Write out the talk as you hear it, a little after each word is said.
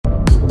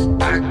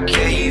I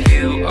gave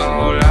you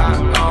all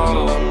I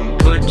own,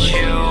 put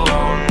you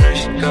on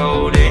this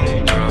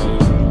golden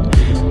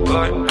throne,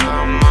 but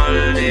I'm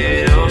a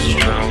little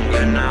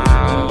stronger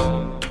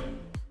now.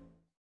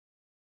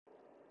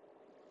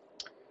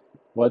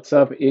 What's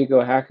up,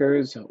 ego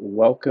hackers?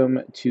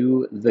 Welcome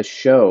to the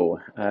show.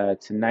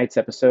 Tonight's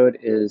episode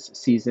is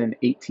season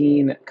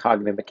 18,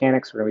 Cognitive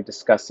Mechanics. We're going to be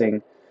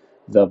discussing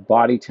the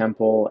body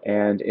temple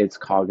and its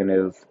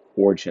cognitive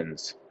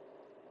origins,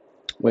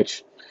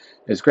 which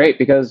is great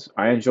because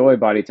I enjoy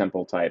body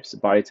temple types.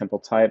 Body temple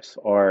types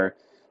are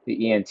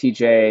the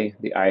ENTJ,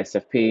 the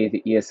ISFP,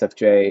 the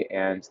ESFJ,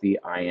 and the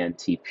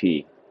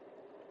INTP.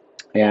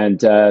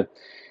 And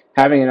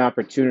having an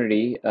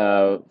opportunity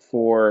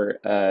for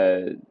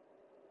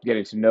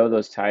getting to know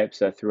those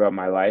types throughout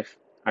my life.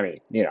 I mean,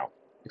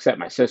 except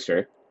my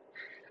sister,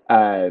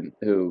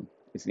 who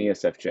is an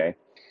ESFJ.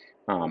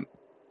 Um,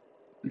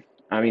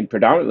 I mean,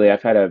 predominantly,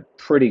 I've had a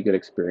pretty good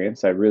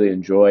experience. I really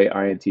enjoy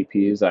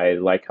INTPs. I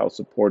like how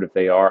supportive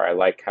they are. I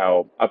like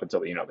how, up until,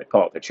 they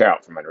call it the chair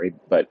out from under me,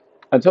 but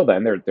until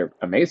then, they're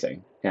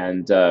amazing.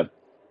 And I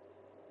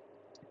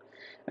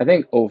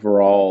think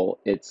overall,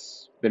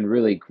 it's been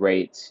really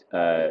great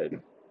to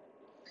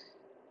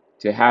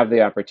have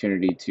the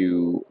opportunity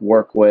to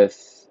work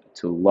with,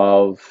 to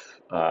love,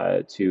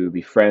 to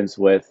be friends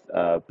with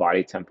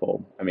Body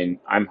Temple. I mean,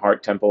 I'm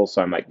Heart Temple,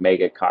 so I'm like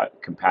mega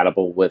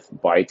compatible with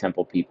Body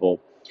Temple people.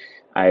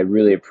 I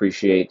really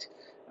appreciate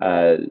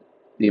uh,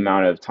 the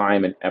amount of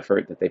time and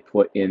effort that they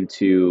put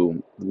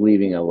into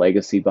leaving a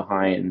legacy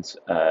behind.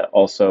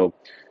 Also,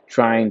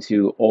 trying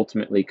to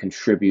ultimately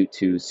contribute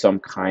to some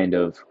kind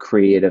of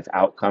creative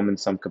outcome in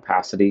some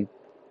capacity.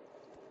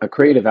 A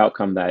creative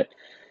outcome that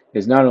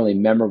is not only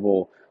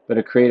memorable, but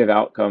a creative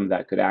outcome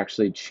that could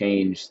actually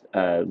change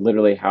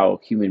literally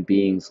how human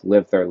beings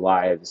live their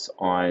lives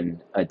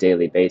on a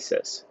daily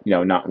basis.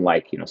 Not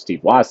unlike, Steve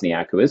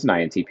Wozniak, who is an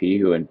INTP,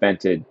 who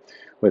invented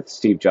with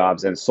Steve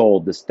Jobs and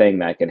sold this thing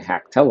that can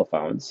hack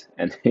telephones,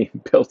 and they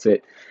built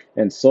it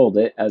and sold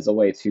it as a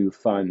way to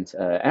fund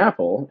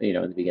Apple, in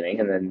the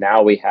beginning. And then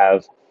now we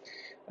have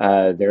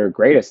their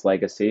greatest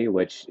legacy,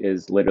 which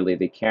is literally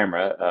the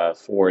camera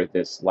for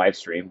this live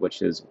stream,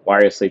 which is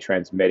wirelessly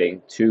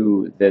transmitting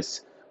to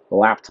this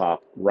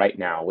laptop right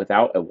now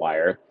without a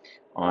wire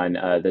on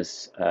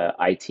this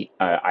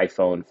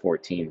iPhone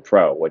 14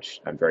 Pro, which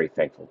I'm very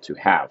thankful to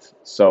have.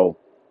 So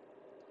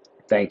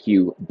thank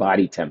you,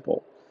 Body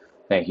Temple.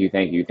 Thank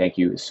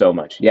you so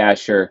much. Yeah,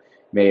 sure,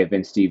 may have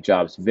been Steve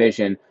Jobs'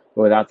 vision,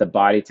 but without the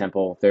Body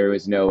Temple, there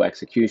is no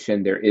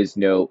execution, there is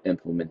no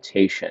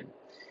implementation.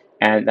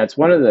 And that's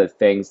one of the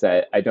things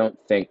that I don't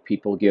think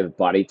people give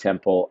Body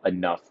Temple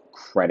enough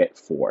credit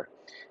for.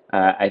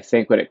 I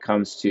think when it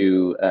comes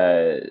to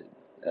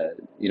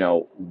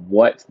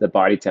what the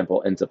Body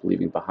Temple ends up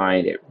leaving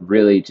behind, it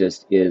really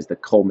just is the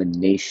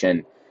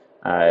culmination.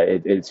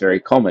 It's very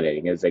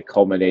culminating. It's a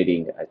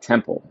culminating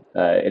temple,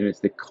 and it's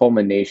the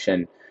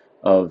culmination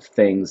of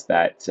things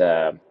that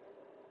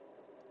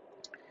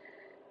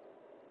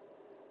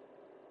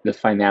the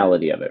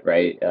finality of it,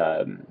 right?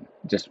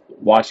 Just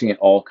watching it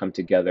all come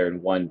together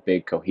in one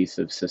big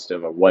cohesive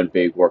system or one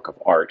big work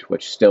of art,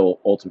 which still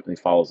ultimately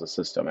follows a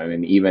system. I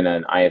mean, even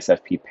an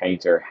ISFP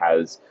painter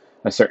has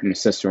a certain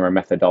system or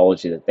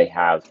methodology that they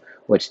have,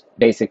 which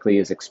basically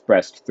is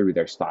expressed through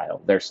their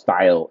style. Their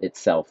style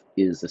itself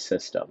is a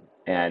system.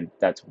 And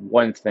that's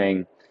one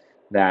thing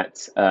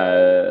that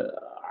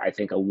I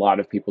think a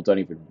lot of people don't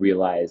even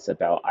realize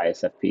about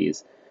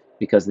ISFPs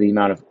because of the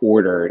amount of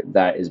order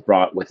that is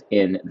brought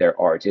within their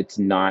art. It's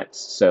not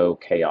so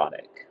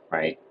chaotic,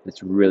 right?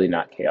 It's really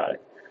not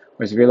chaotic.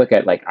 Whereas if you look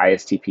at like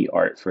ISTP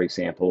art, for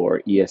example,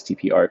 or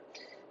ESTP art,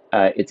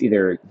 it's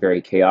either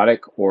very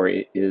chaotic or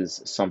it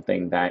is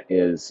something that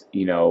is,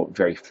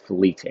 very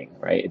fleeting,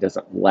 right? It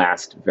doesn't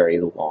last very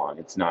long.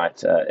 It's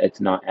not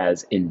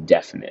as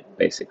indefinite,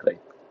 basically.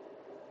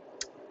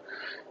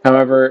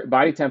 However,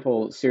 Body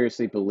Temple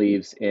seriously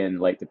believes in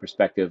like the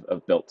perspective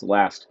of built to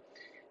last,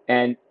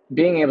 and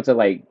being able to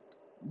like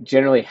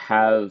generally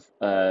have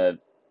a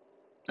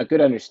good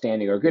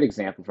understanding or a good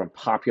example from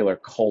popular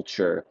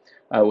culture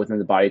within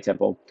the Body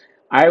Temple,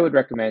 I would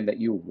recommend that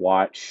you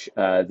watch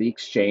the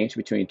exchange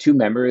between two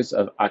members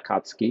of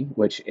Akatsuki,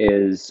 which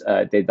is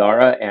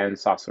Deidara and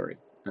Sasori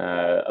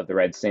of the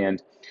Red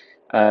Sand.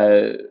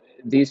 Uh,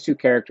 these two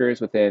characters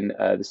within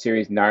the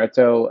series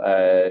Naruto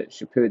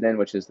Shippuden,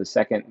 which is the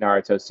second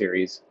Naruto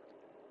series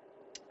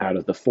out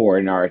of the four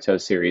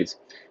Naruto series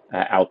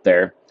out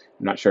there.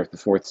 I'm not sure if the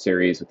fourth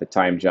series with the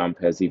time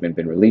jump has even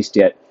been released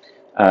yet,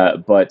 or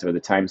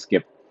the time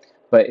skip,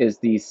 but is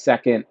the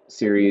second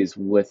series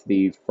with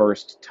the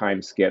first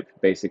time skip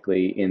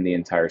basically in the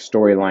entire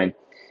storyline.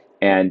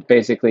 And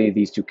basically,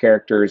 these two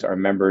characters are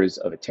members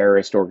of a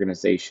terrorist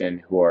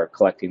organization who are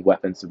collecting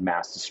weapons of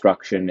mass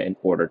destruction in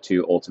order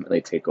to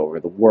ultimately take over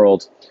the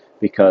world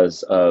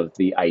because of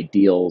the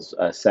ideals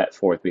set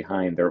forth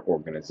behind their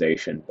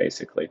organization,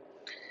 basically.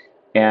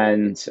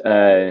 And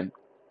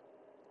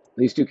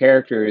these two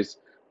characters,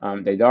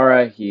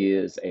 Deidara, he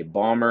is a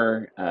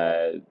bomber,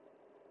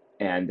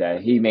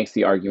 And he makes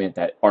the argument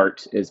that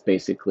art is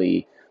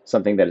basically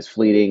something that is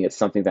fleeting. It's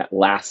something that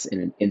lasts in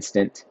an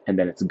instant and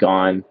then it's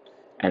gone.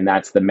 And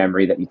that's the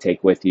memory that you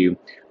take with you.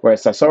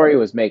 Whereas Sartori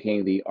was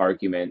making the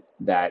argument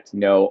that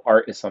no,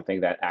 art is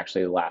something that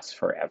actually lasts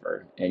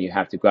forever. And you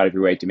have to go out of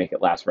your way to make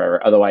it last forever.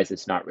 Otherwise,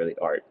 it's not really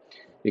art.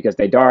 Because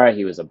Deidara,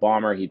 he was a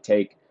bomber. He'd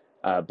take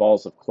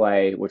balls of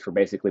clay, which were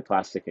basically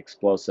plastic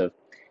explosive,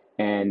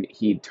 and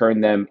he'd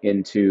turn them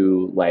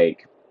into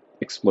like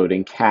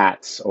exploding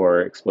cats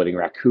or exploding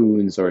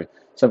raccoons or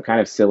some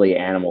kind of silly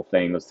animal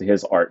thing was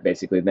his art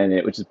basically. Then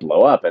it would just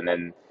blow up, and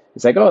then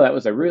it's like, oh, that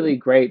was a really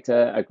great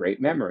a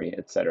great memory,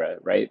 etc.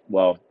 Right?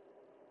 Well,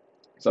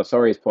 so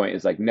Sori's point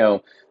is like,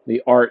 no,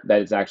 the art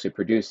that is actually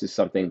produced is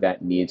something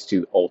that needs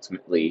to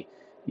ultimately,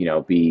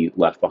 be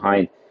left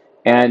behind.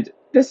 And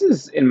this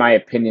is, in my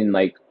opinion,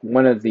 like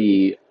one of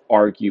the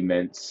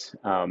arguments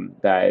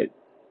that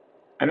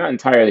I'm not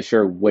entirely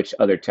sure which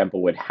other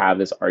temple would have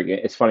this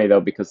argument. It's funny though,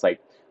 because like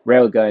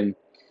Railgun,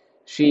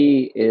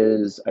 she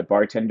is a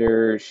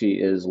bartender. She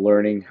is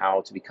learning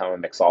how to become a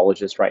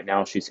mixologist right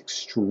now. She's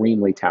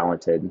extremely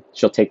talented.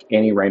 She'll take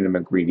any random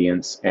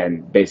ingredients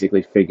and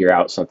basically figure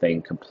out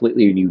something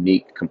completely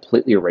unique,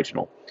 completely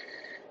original.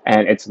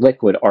 And it's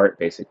liquid art,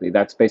 basically.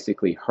 That's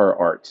basically her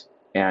art.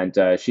 And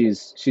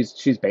she's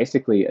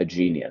basically a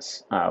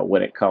genius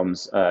when it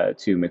comes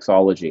to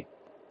mixology.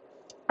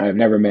 I've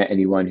never met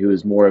anyone who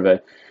is more of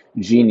a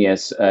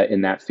genius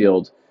in that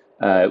field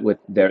with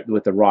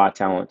the raw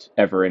talent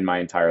ever in my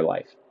entire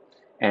life.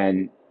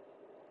 And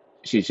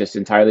she's just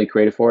entirely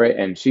creative for it,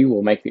 and she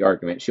will make the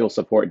argument. She will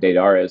support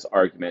Deidara's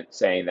argument,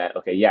 saying that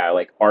okay, yeah,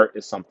 like art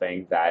is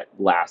something that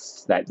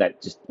lasts, that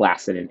just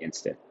lasts in an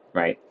instant,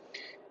 right?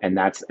 And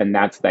that's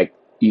like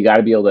you got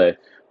to be able to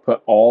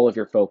put all of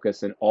your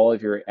focus and all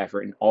of your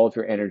effort and all of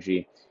your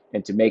energy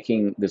into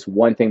making this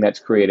one thing that's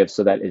creative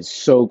so that is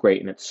so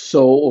great and it's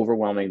so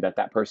overwhelming that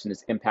that person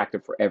is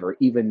impacted forever,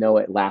 even though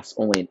it lasts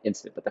only an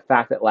instant. But the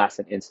fact that it lasts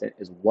an instant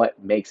is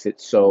what makes it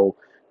so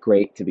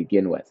great to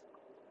begin with.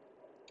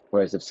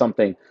 Whereas if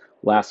something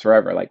lasts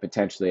forever, like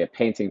potentially a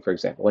painting, for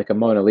example, like a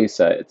Mona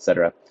Lisa,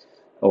 etc.,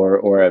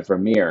 or a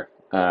Vermeer,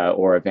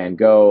 or a Van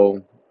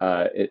Gogh,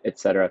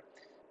 etc.,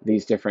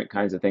 these different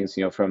kinds of things,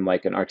 from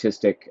like an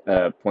artistic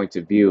point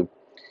of view,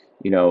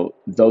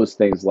 those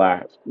things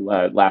last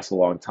a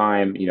long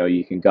time.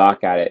 You can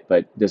gawk at it,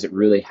 but does it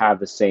really have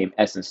the same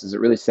essence? Does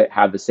it really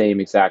have the same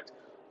exact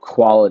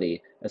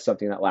quality as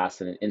something that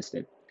lasts in an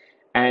instant?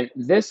 And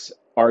this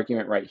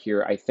argument right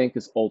here, I think,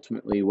 is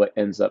ultimately what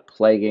ends up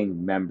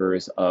plaguing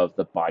members of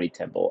the body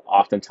temple.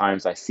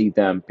 Oftentimes, I see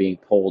them being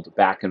pulled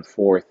back and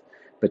forth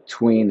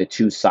between the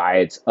two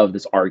sides of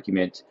this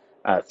argument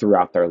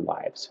throughout their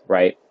lives,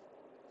 right?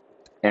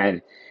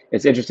 And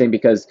it's interesting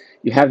because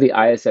you have the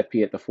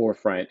ISFP at the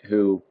forefront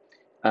who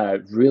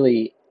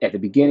really, at the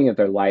beginning of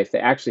their life, they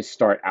actually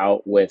start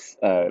out with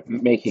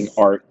making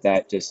art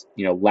that just,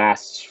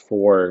 lasts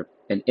for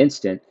an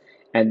instant.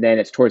 And then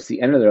it's towards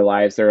the end of their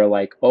lives, they're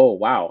like, oh,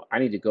 wow, I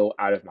need to go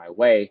out of my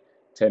way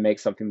to make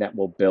something that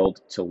will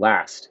build to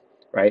last,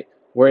 right?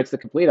 Where it's the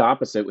complete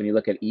opposite when you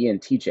look at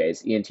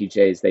ENTJs.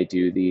 ENTJs, they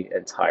do the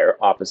entire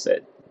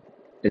opposite.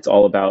 It's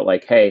all about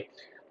like, hey,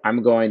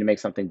 I'm going to make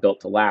something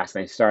built to last.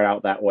 And they start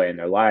out that way in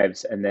their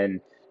lives. And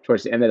then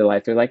towards the end of their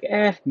life, they're like,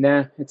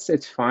 nah,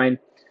 it's fine.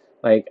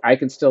 Like, I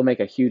can still make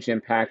a huge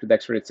impact with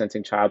Extroverted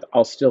Sensing Child.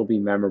 I'll still be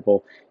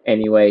memorable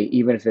anyway,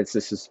 even if this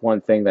is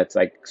one thing that's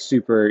like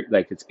super,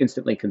 like it's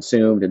instantly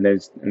consumed and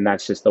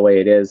that's just the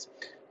way it is.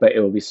 But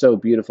it will be so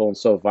beautiful and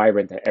so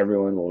vibrant that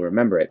everyone will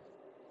remember it.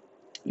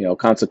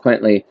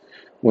 Consequently,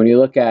 when you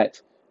look at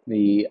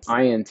the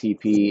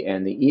INTP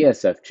and the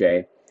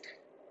ESFJ,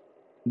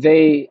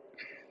 they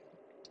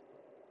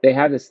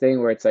have this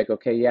thing where it's like,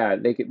 okay, yeah,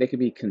 they could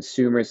be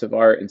consumers of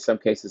art. In some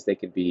cases, they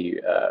could be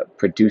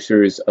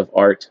producers of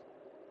art.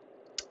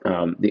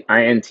 The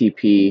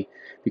INTP,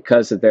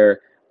 because of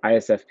their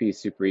ISFP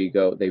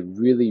superego, they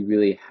really,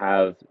 really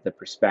have the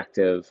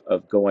perspective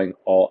of going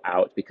all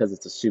out because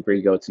it's a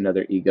superego, it's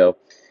another ego.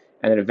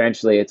 And then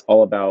eventually it's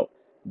all about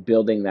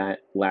building that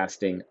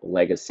lasting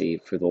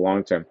legacy for the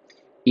long term.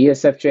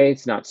 ESFJ,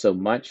 it's not so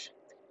much.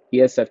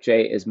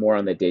 ESFJ is more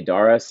on the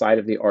Deidara side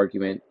of the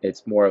argument.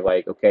 It's more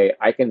like, okay,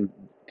 I can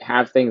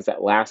have things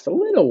that last a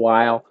little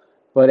while,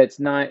 but it's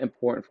not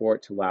important for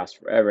it to last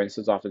forever. And this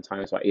is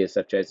oftentimes why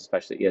ESFJs,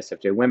 especially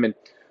ESFJ women,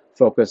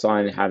 focus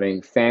on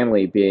having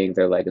family being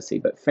their legacy.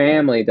 But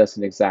family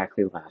doesn't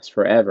exactly last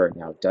forever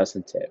now,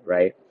 doesn't it,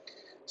 right?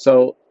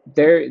 So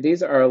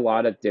these are a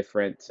lot of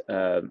different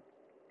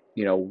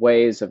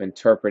ways of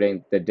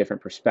interpreting the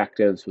different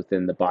perspectives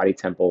within the body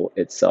temple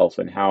itself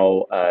and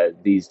how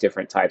these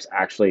different types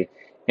actually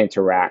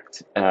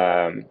interact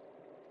with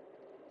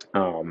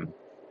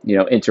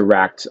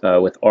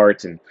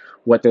art and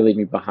what they're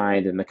leaving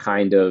behind and the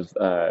kind of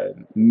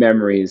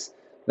memories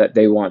that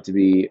they want to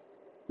be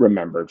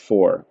remembered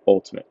for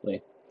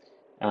ultimately.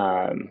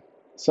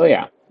 So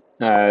yeah,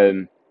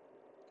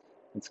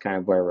 that's kind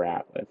of where we're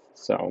at with.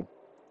 So,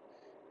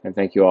 and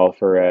thank you all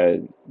for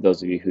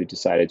those of you who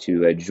decided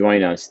to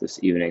join us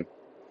this evening.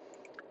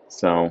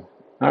 So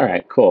All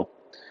right, cool.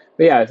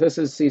 But yeah, this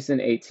is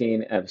season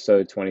 18,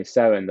 episode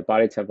 27, the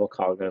Body Temple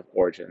Cognitive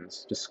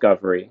Origins,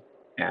 Discovery,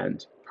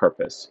 and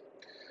Purpose.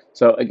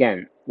 So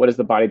again, what is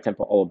the Body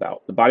Temple all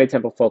about? The Body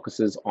Temple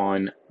focuses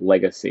on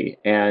legacy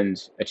and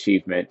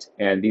achievement,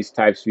 and these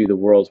types view the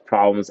world's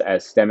problems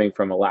as stemming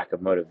from a lack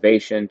of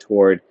motivation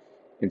toward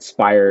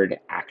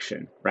inspired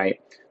action, right?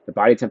 The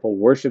Body Temple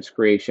worships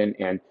creation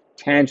and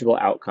tangible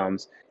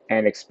outcomes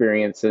and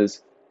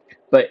experiences,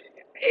 but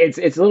it's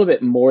a little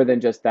bit more than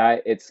just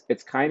that. It's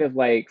kind of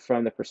like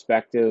from the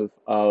perspective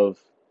of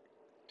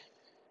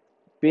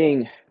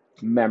being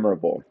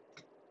memorable.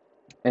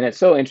 And it's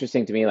so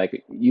interesting to me,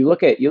 like you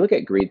look at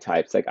greed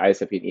types like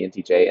ISFP and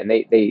ENTJ, and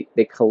they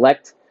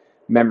collect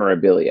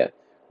memorabilia.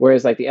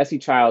 Whereas like the SE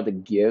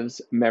child gives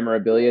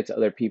memorabilia to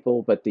other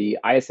people, but the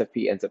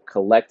ISFP ends up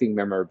collecting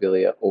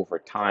memorabilia over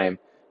time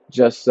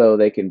just so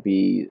they can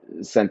be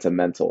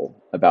sentimental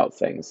about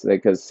things.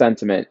 Because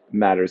sentiment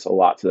matters a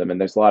lot to them,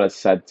 and there's a lot of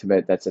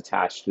sentiment that's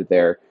attached to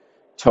their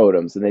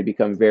totems, and they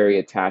become very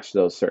attached to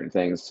those certain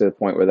things to the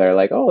point where they're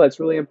like, oh, that's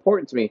really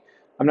important to me.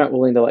 I'm not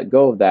willing to let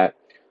go of that.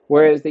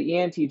 Whereas the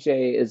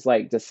ENTJ is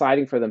like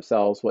deciding for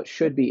themselves what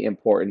should be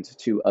important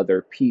to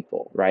other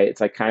people, right?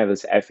 It's like kind of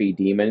this FE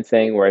demon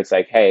thing where it's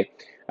like, hey,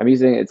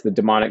 it's the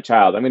demonic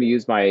child. I'm going to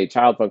use my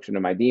child function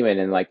of my demon,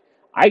 and like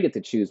I get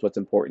to choose what's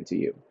important to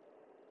you.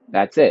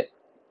 That's it.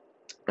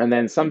 And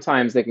then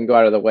sometimes they can go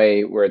out of the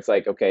way where it's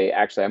like, okay,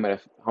 actually, I'm going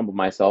to humble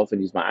myself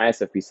and use my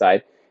ISFP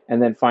side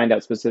and then find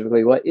out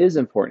specifically what is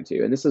important to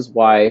you. And this is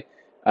why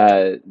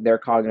their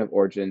cognitive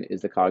origin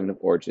is the cognitive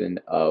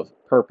origin of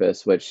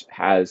purpose, which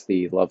has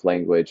the love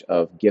language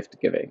of gift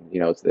giving.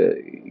 It's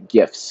the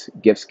gifts,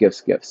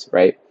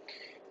 right?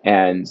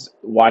 And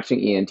watching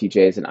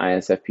ENTJs and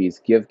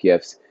ISFPs give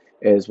gifts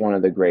is one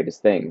of the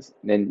greatest things.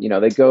 And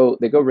they go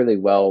really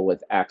well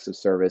with acts of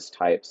service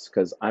types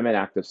because I'm an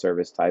active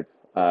service type,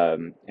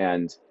 and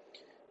ENTPs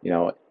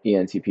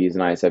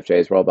and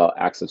ISFJs are all about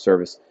acts of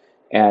service.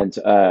 And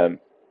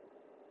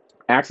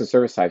acts of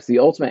service types, the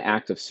ultimate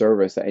act of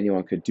service that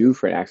anyone could do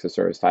for an act of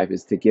service type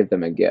is to give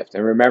them a gift.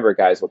 And remember,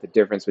 guys, what the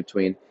difference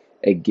between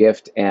a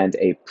gift and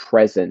a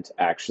present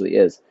actually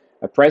is.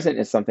 A present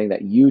is something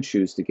that you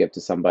choose to give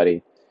to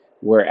somebody,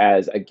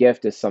 whereas a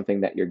gift is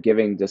something that you're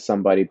giving to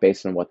somebody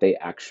based on what they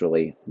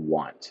actually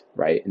want,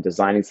 right? And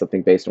designing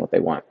something based on what they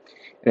want.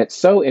 And it's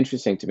so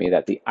interesting to me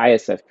that the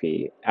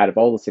ISFP, out of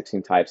all the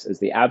 16 types, is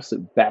the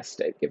absolute best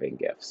at giving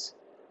gifts,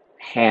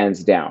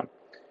 hands down.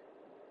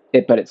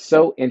 But it's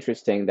so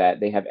interesting that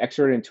they have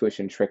extrovert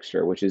intuition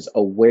trickster, which is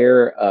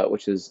aware,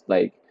 which is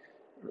like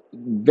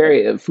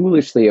very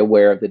foolishly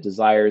aware of the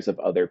desires of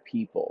other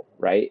people,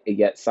 right?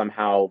 Yet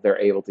somehow they're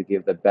able to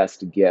give the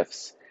best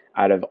gifts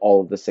out of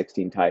all of the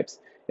 16 types.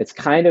 It's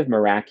kind of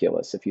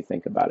miraculous if you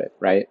think about it,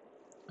 right?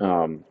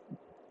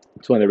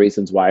 It's one of the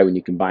reasons why when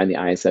you combine the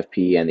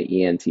ISFP and the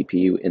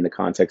ENTP in the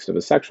context of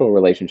a sexual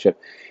relationship,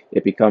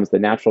 it becomes the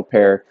natural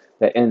pair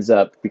that ends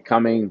up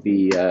becoming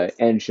the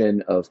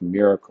engine of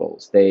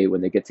miracles.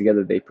 When they get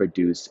together, they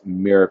produce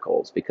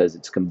miracles because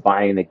it's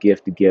combining the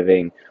gift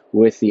giving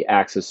with the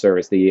acts of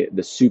service, the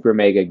super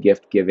mega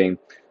gift giving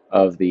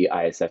of the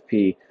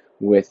ISFP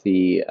with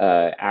the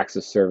acts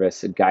of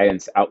service,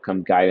 guidance,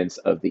 outcome guidance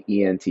of the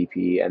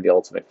ENTP, and the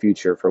ultimate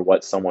future for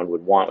what someone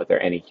would want with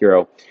their any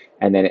hero.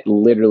 And then it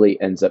literally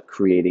ends up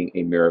creating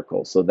a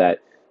miracle so that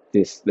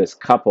this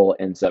couple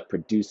ends up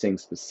producing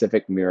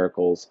specific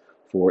miracles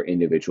for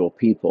individual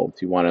people.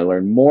 If you want to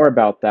learn more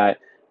about that,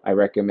 I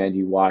recommend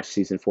you watch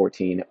season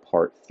 14,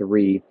 part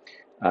 3,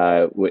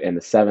 and the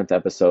 7th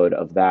episode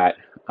of that,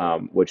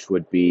 which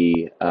would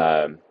be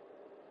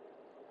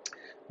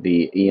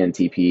the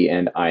ENTP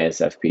and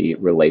ISFP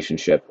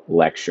relationship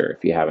lecture,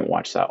 if you haven't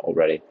watched that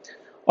already.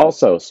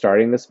 Also,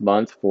 starting this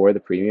month for the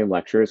premium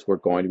lectures, we're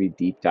going to be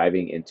deep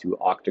diving into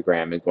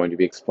Octagram and going to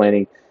be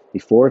explaining the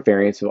 4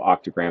 variants of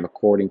Octagram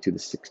according to the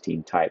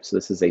 16 types. So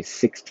this is a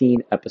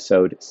 16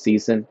 episode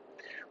season.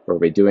 We'll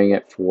be doing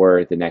it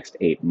for the next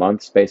 8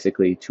 months,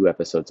 basically 2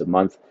 episodes a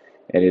month.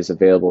 It is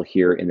available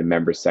here in the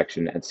members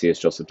section at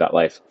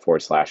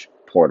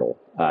csjoseph.life/portal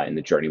in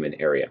the journeyman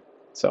area.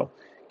 So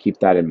keep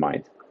that in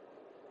mind.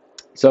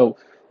 So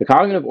the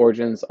cognitive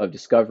origins of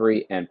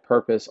discovery and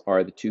purpose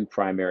are the 2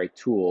 primary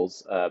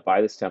tools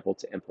by this temple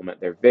to implement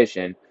their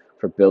vision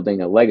for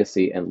building a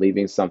legacy and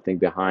leaving something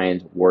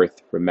behind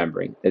worth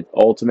remembering.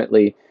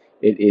 Ultimately,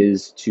 it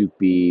is to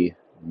be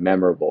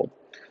memorable.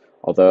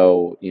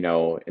 Although,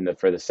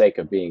 for the sake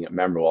of being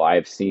memorable,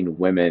 I've seen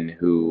women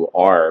who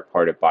are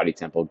part of Body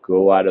Temple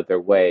go out of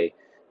their way,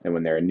 and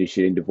when they're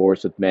initiating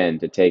divorce with men,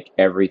 to take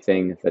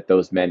everything that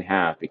those men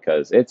have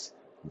because it's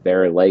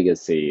their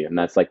legacy, and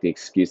that's like the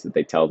excuse that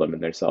they tell them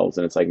and themselves.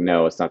 And it's like,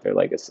 no, it's not their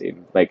legacy.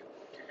 Like,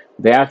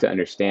 they have to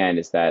understand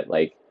is that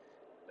like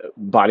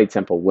Body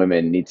Temple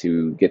women need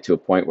to get to a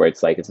point where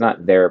it's like it's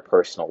not their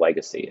personal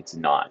legacy. It's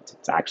not.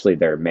 It's actually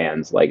their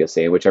man's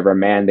legacy. Whichever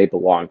man they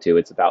belong to,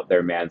 it's about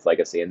their man's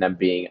legacy and them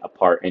being a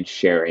part and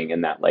sharing in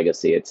that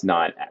legacy. It's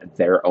not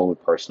their own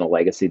personal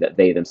legacy that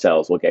they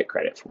themselves will get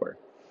credit for.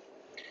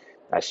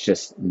 That's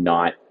just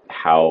not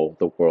how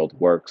the world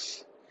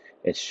works.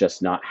 It's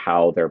just not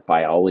how their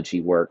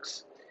biology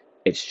works.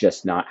 It's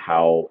just not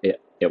how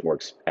it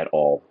works at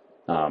all.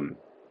 Um,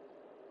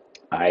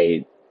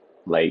 I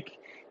like,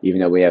 even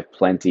though we have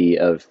plenty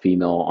of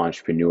female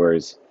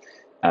entrepreneurs,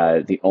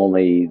 the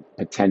only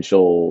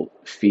potential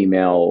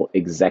female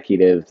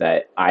executive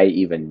that I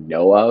even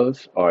know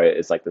of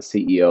is like the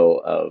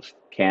CEO of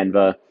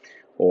Canva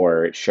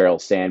or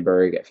Sheryl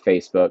Sandberg at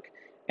Facebook.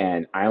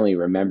 And I only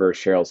remember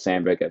Sheryl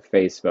Sandberg at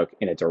Facebook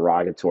in a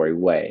derogatory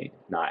way,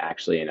 not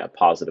actually in a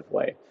positive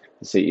way.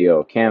 The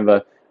CEO of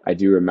Canva, I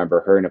do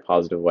remember her in a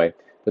positive way.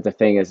 But the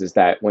thing is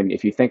that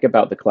if you think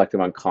about the collective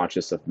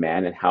unconscious of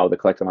man and how the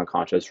collective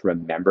unconscious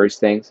remembers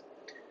things,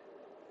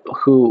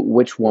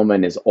 which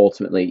woman is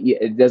ultimately,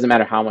 it doesn't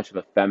matter how much of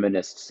a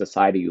feminist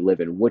society you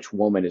live in, which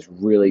woman is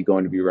really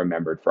going to be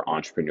remembered for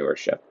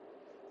entrepreneurship?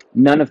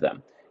 None of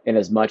them. In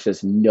as much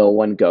as no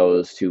one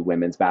goes to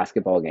women's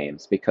basketball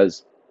games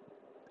because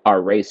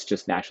our race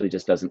just naturally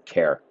just doesn't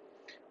care.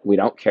 We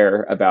don't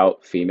care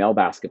about female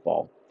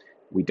basketball.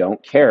 We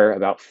don't care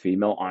about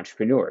female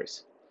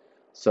entrepreneurs.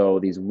 So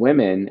these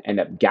women end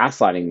up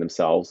gaslighting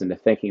themselves into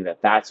thinking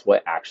that that's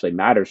what actually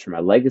matters from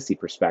a legacy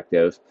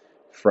perspective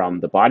from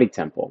the body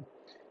temple.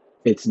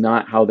 It's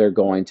not how they're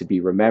going to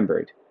be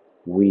remembered.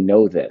 We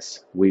know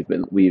this.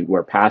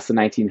 We're past the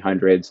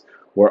 1900s.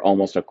 We're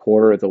almost a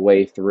quarter of the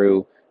way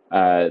through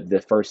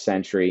the first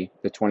century,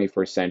 the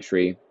 21st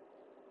century.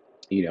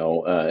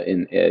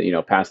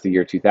 Past the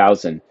year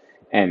 2000,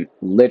 and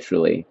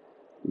literally,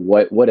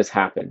 what has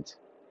happened?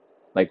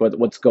 Like,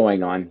 what's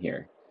going on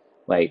here?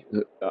 Like,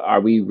 are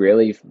we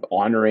really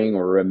honoring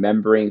or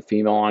remembering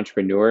female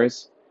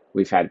entrepreneurs?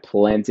 We've had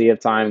plenty of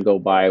time go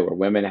by where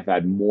women have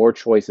had more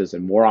choices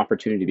and more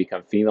opportunity to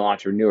become female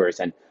entrepreneurs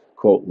and,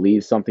 quote,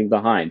 leave something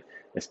behind,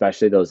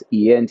 especially those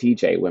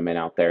ENTJ women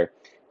out there.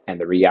 And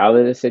the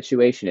reality of the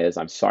situation is,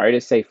 I'm sorry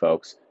to say,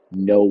 folks,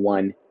 no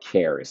one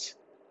cares.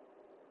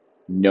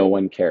 No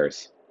one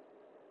cares.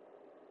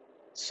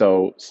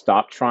 So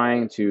stop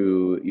trying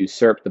to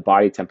usurp the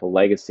body temple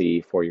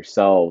legacy for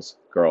yourselves,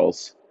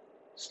 girls.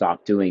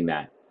 Stop doing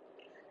that.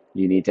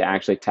 You need to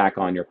actually tack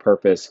on your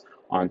purpose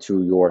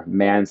onto your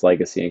man's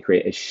legacy and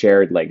create a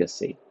shared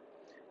legacy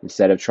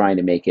instead of trying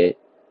to make it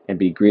and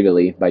be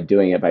greedily by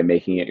doing it by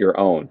making it your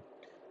own,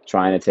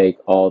 trying to take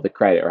all the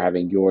credit or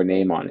having your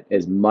name on it.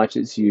 As much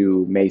as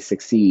you may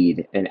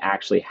succeed in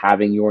actually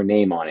having your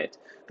name on it,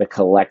 the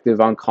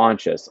collective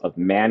unconscious of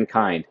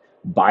mankind,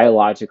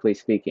 biologically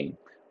speaking,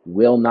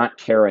 will not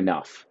care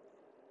enough.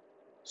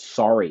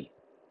 Sorry.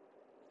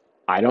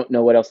 I don't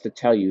know what else to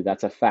tell you.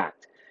 That's a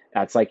fact.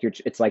 It's like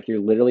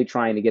you're literally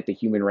trying to get the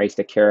human race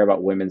to care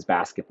about women's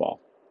basketball.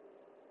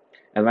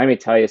 And let me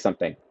tell you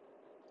something.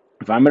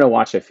 If I'm going to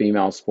watch a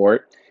female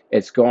sport,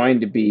 it's going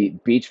to be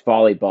beach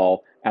volleyball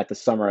at the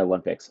Summer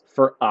Olympics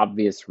for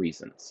obvious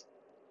reasons.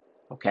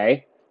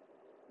 Okay?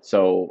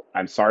 So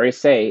I'm sorry to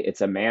say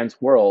it's a man's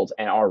world,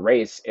 and our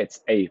race, it's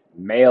a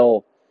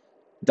male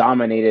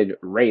dominated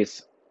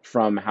race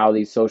from how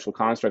these social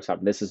constructs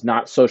happen. This is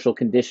not social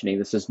conditioning.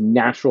 This is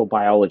natural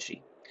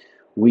biology.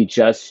 We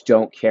just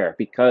don't care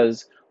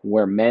because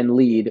where men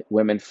lead,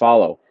 women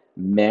follow.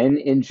 Men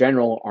in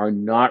general are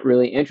not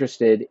really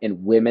interested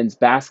in women's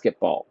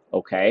basketball,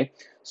 okay?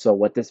 So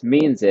what this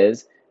means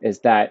is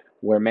that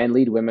where men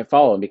lead, women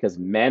follow. And because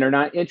men are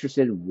not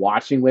interested in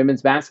watching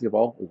women's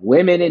basketball,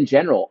 women in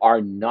general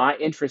are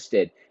not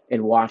interested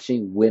in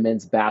watching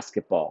women's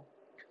basketball.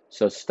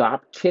 So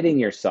stop kidding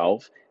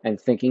yourself and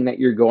thinking that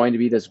you're going to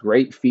be this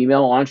great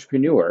female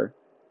entrepreneur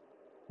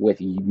with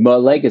a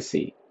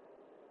legacy.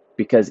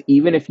 Because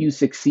even if you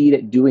succeed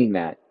at doing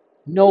that,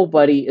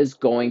 nobody is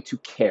going to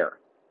care.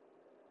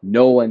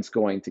 No one's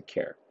going to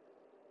care.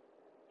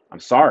 I'm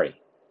sorry.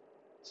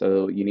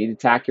 So you need to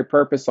tack your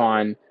purpose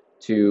on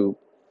to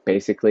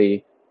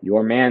basically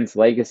your man's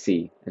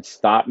legacy and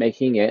stop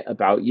making it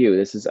about you.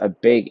 This is a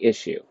big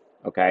issue,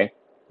 okay?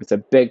 It's a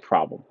big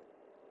problem.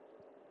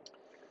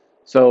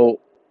 So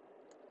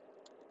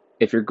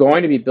if you're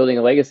going to be building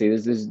a legacy,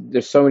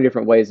 there's so many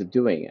different ways of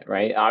doing it,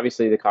 right?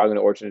 Obviously, the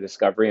cognitive origin of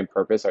discovery and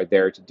purpose are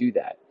there to do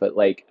that. But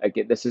like,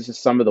 again, this is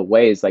just some of the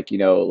ways, like,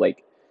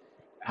 like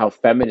how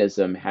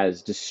feminism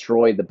has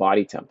destroyed the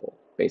body temple,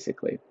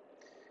 basically.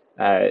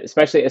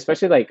 Especially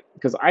like,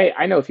 because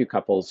I know a few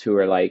couples who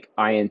are like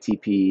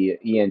INTP,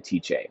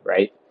 ENTJ,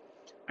 right?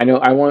 I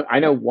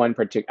know one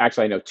particular,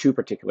 actually I know two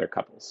particular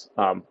couples.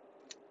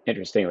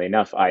 Interestingly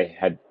enough, I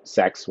had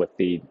sex with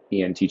the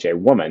ENTJ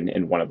woman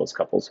in one of those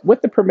couples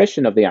with the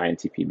permission of the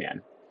INTP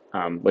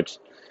man, which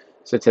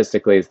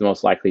statistically is the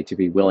most likely to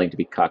be willing to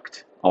be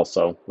cucked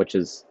also, which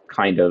is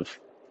kind of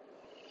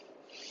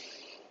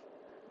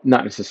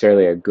not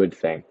necessarily a good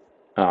thing.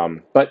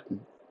 But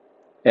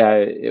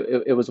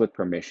it was with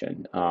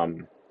permission.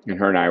 And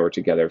her and I were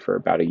together for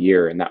about a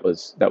year, and that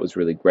was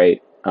really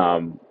great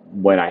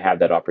when I had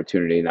that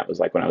opportunity, and that was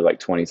like when I was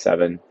like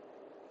 27.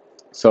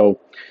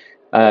 So,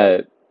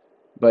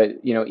 but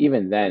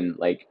even then,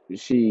 like,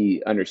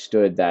 she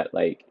understood that,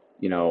 like,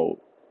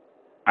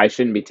 I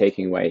shouldn't be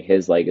taking away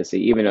his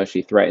legacy, even though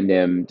she threatened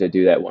him to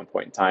do that at one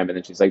point in time. And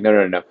then she's like,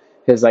 no,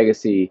 his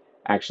legacy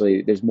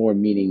actually there's more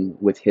meaning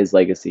with his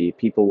legacy.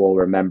 People will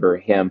remember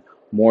him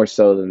more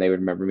so than they would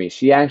remember me.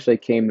 She actually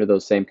came to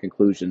those same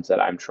conclusions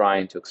that I'm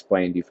trying to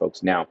explain to you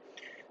folks now.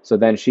 So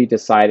then she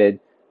decided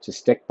to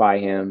stick by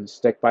him,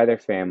 stick by their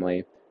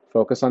family,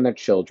 focus on their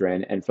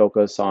children, and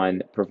focus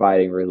on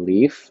providing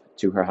relief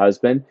to her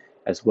husband,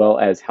 as well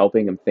as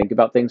helping him think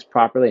about things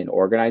properly and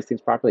organize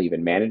things properly,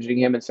 even managing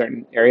him in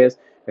certain areas,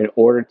 in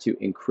order to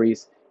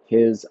increase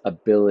his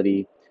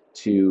ability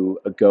to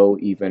go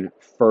even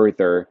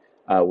further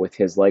with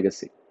his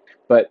legacy.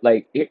 But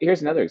like,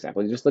 here's another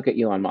example. You just look at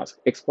Elon Musk.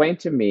 Explain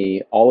to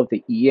me all of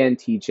the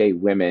ENTJ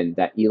women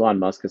that Elon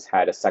Musk has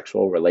had a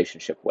sexual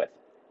relationship with.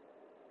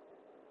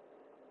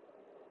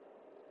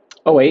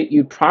 Oh wait,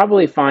 you'd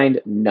probably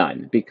find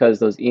none because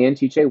those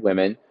ENTJ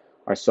women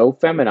are so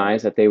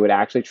feminized that they would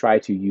actually try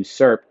to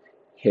usurp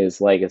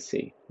his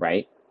legacy,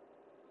 right?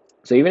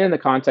 So even in the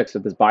context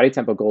of this body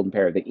tempo golden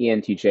pair, the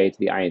ENTJ to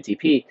the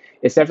INTP,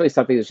 it's definitely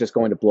something that's just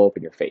going to blow up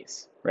in your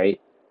face,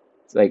 right?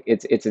 It's like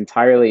it's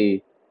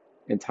entirely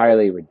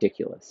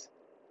ridiculous.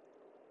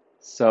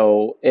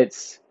 So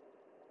it's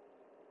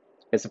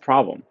a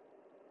problem,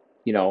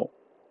 you know,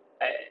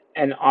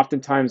 and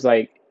oftentimes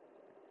like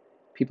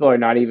people are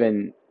not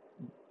even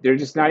they're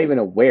just not even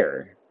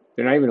aware.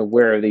 They're not even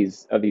aware of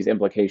these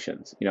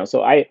implications.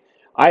 So I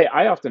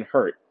often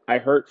hurt. I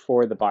hurt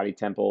for the body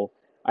temple.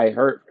 I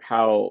hurt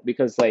how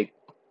because like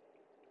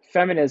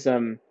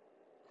feminism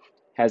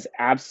has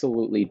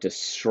absolutely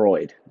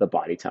destroyed the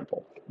body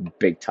temple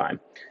big time.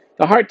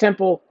 The heart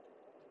temple,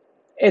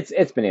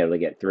 it's been able to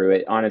get through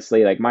it.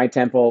 Honestly, like my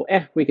temple,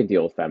 we can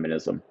deal with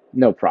feminism.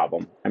 No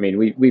problem. I mean,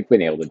 we've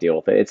been able to deal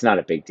with it. It's not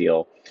a big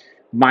deal.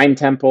 Mind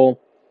Temple,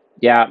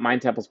 yeah,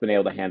 Mind Temple's been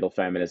able to handle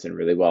feminism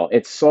really well.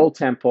 It's Soul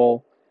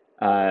Temple,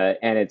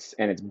 and it's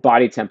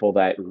Body Temple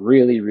that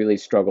really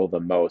struggle the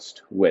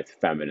most with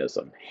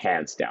feminism,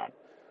 hands down.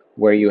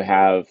 Where you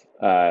have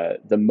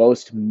the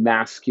most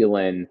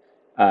masculine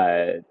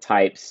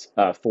types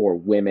for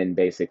women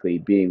basically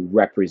being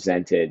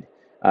represented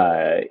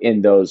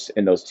in those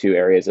two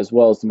areas, as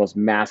well as the most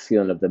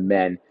masculine of the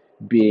men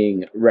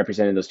being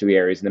represented in those two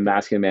areas, and the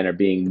masculine men are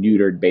being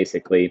neutered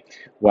basically,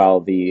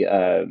 while the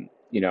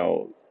you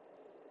know,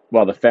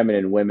 while the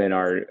feminine women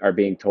are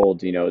being told,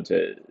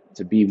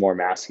 to be more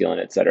masculine,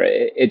 etc.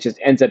 It just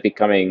ends up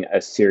becoming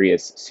a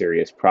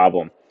serious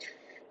problem.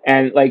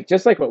 And like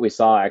just like what we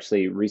saw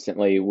actually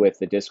recently with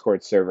the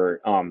Discord server,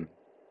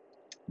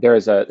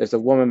 there's a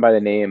woman by the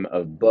name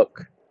of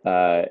Book,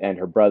 and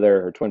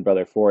her twin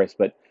brother Forrest,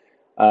 but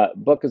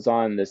Book is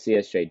on the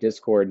CSJ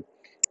Discord,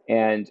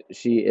 and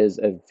she is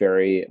a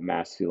very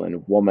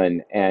masculine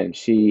woman, and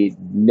she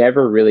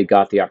never really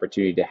got the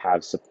opportunity to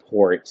have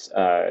support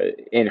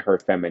in her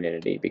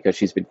femininity because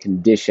she's been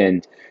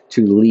conditioned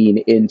to lean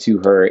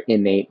into her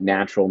innate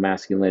natural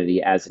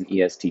masculinity as an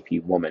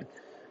ESTP woman.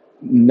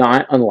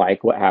 Not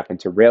unlike what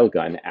happened to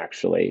Railgun,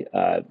 actually.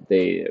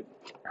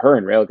 Her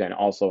and Railgun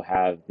also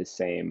have the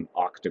same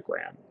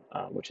octagram,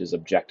 which is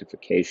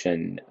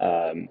objectification,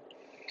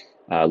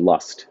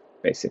 lust,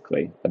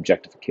 basically.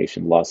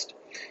 Objectification, lust.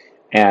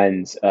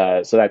 And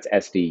so that's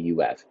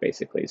SDUF,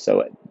 basically.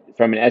 So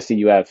from an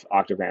SDUF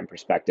octagram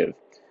perspective,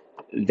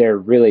 they're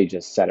really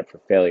just set up for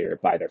failure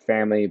by their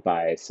family,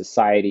 by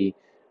society,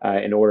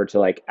 in order to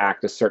like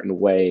act a certain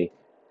way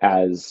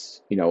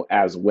as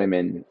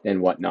women and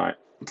whatnot.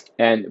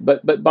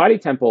 But Body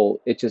Temple,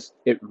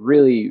 it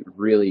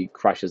really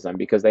crushes them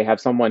because they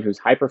have someone who's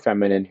hyper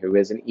feminine, who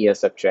is an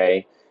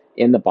ESFJ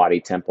in the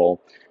Body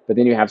Temple, but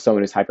then you have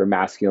someone who's hyper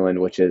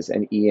masculine, which is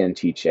an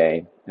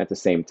ENTJ at the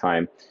same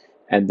time.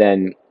 And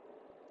then,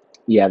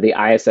 yeah, the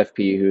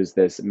ISFP, who's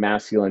this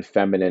masculine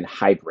feminine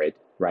hybrid,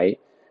 right?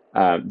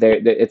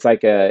 It's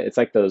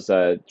like those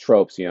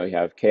tropes, you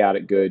have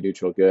chaotic good,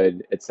 neutral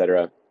good,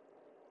 etc.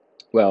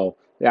 Well,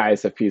 the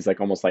ISFP is like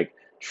almost like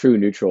true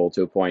neutral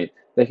to a point.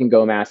 They can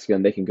go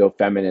masculine, they can go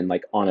feminine,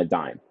 like on a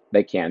dime.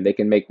 They can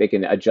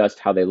adjust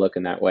how they look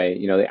in that way.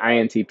 The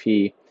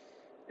INTP,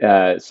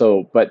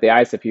 but the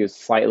ISFP is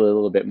slightly a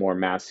little bit more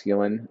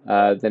masculine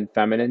than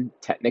feminine,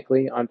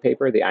 technically on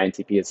paper. The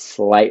INTP is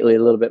slightly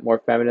a little bit more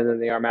feminine than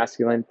they are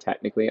masculine,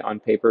 technically on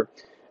paper.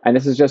 And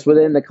this is just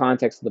within the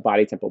context of the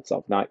body temple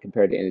itself, not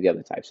compared to any of the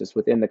other types, just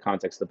within the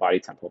context of the body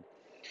temple.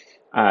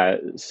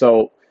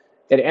 So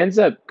it ends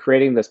up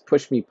creating this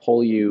push me,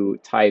 pull you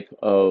type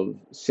of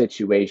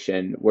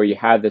situation where you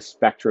have this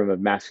spectrum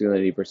of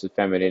masculinity versus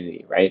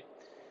femininity, right?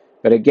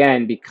 But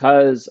again,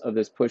 because of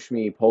this push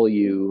me, pull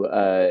you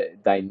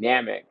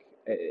dynamic,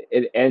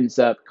 it ends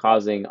up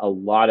causing a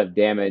lot of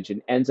damage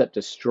and ends up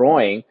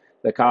destroying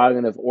the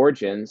cognitive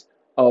origins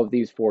of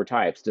these four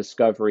types: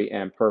 discovery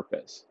and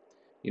purpose.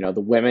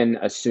 The women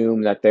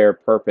assume that their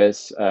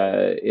purpose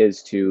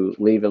is to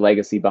leave a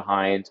legacy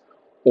behind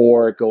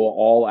or go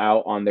all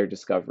out on their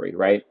discovery,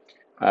 right?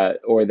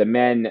 Or the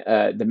men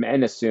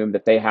assume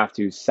that they have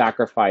to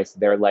sacrifice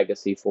their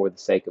legacy for the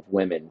sake of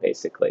women,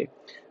 basically,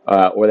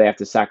 or they have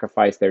to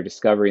sacrifice their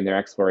discovery and their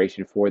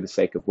exploration for the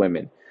sake of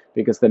women,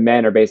 because the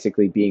men are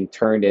basically being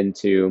turned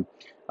into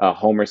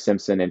Homer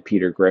Simpson and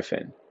Peter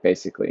Griffin,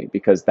 basically,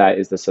 because that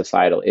is the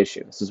societal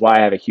issue. This is why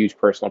I have a huge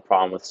personal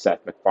problem with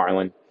Seth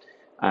MacFarlane.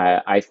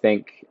 I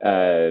think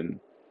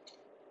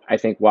I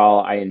think while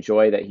I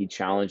enjoy that he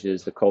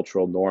challenges the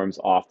cultural norms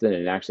often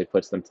and actually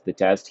puts them to the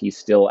test, he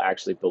still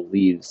actually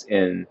believes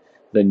in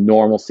the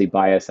normalcy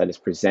bias that is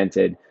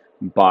presented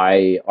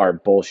by our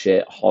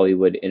bullshit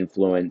Hollywood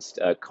influenced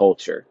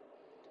culture.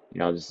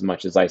 Just as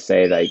much as I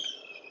say, like,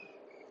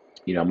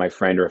 my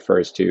friend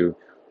refers to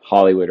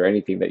Hollywood or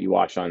anything that you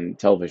watch on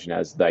television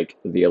as like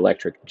the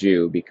electric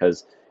Jew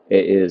because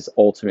it is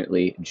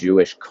ultimately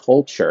Jewish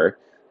culture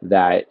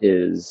that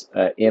is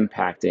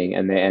impacting,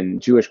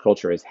 and Jewish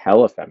culture is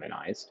hella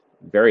feminized,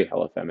 very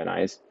hella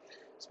feminized,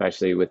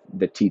 especially with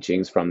the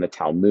teachings from the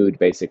Talmud,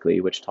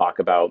 basically, which talk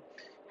about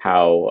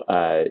how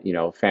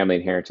family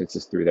inheritance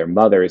is through their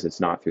mothers, it's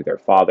not through their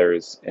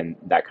fathers, and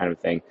that kind of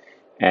thing.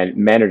 And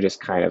men are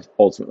just kind of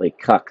ultimately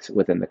cucked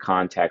within the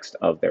context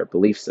of their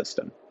belief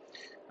system,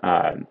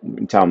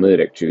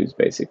 Talmudic Jews,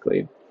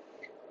 basically.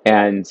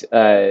 And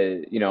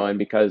and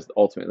because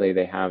ultimately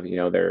they have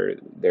their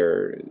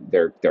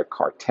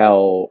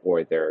cartel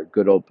or their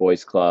good old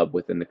boys club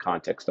within the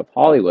context of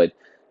Hollywood,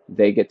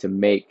 they get to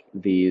make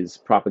these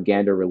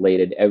propaganda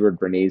related, Edward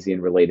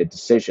Bernazian related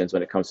decisions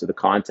when it comes to the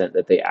content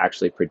that they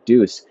actually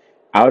produce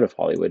out of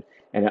Hollywood,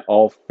 and it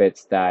all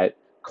fits that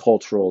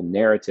cultural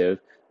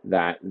narrative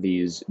that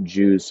these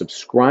Jews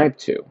subscribe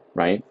to,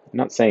 right? I'm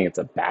not saying it's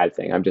a bad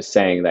thing. I'm just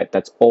saying that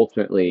that's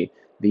ultimately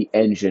the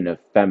engine of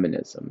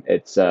feminism.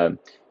 It's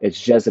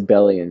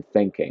Jezebelian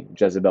thinking.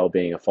 Jezebel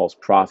being a false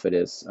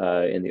prophetess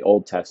in the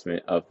Old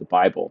Testament of the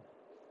Bible,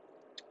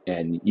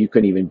 and you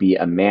couldn't even be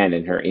a man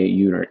in her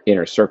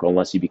inner circle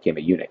unless you became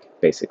a eunuch.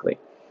 Basically,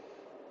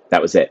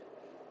 that was it.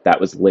 That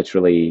was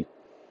literally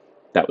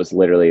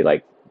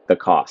like the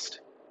cost.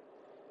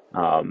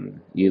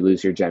 You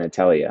lose your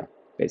genitalia.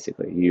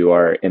 Basically, you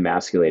are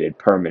emasculated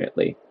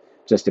permanently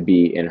just to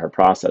be in her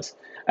process.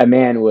 A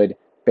man would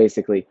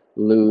basically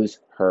lose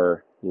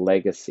her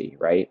legacy,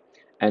 right?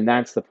 And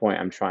that's the point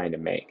I'm trying to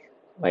make.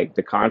 Like,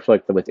 the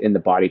conflict within the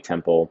body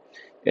temple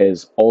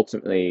is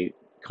ultimately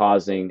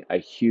causing a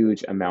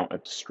huge amount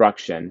of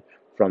destruction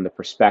from the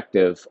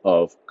perspective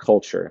of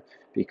culture,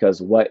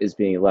 because what is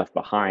being left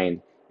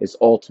behind is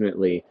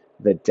ultimately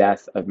the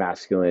death of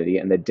masculinity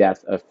and the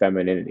death of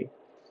femininity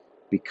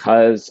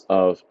because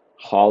of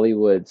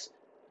Hollywood's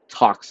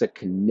toxic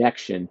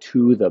connection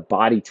to the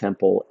body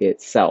temple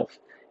itself.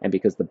 And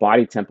because the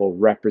body temple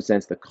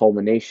represents the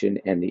culmination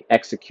and the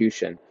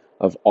execution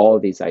of all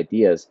of these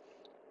ideas,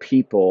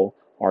 people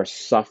are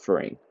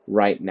suffering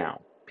right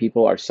now.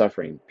 People are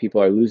suffering.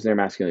 People are losing their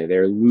masculinity.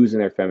 They're losing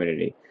their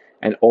femininity.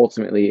 And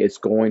ultimately, it's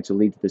going to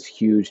lead to this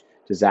huge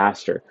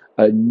disaster,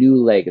 a new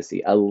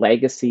legacy, a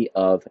legacy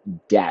of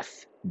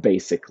death,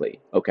 basically.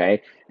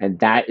 Okay? And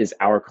that is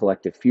our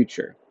collective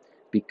future,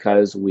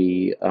 because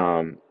we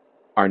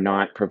are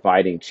not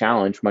providing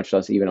challenge, much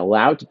less even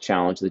allowed to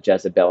challenge the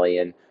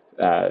Jezebelian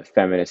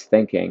feminist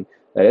thinking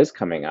that is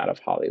coming out of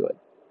Hollywood,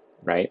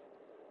 right?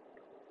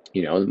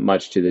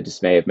 Much to the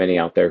dismay of many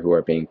out there who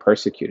are being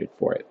persecuted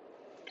for it,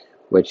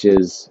 which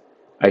is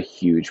a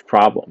huge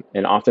problem.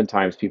 And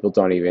oftentimes people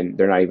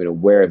they're not even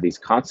aware of these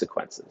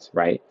consequences,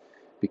 right?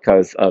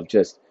 Because of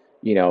just,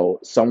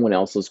 someone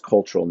else's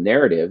cultural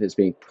narrative is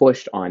being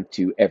pushed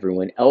onto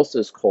everyone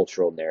else's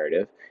cultural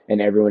narrative, and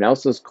everyone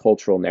else's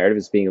cultural narrative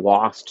is being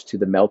lost to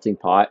the melting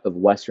pot of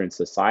Western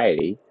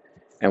society.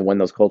 And when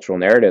those cultural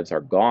narratives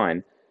are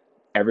gone,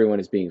 everyone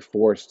is being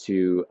forced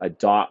to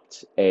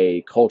adopt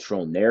a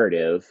cultural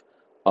narrative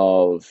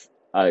of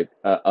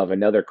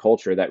another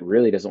culture that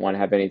really doesn't want to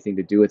have anything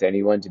to do with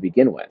anyone to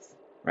begin with,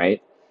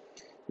 right?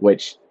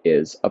 Which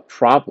is a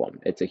problem.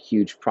 It's a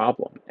huge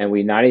problem. And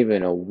we're not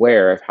even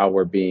aware of how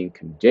we're being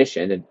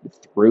conditioned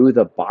through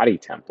the body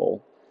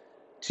temple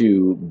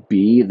to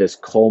be this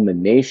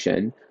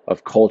culmination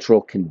of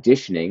cultural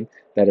conditioning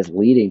that is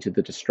leading to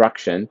the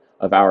destruction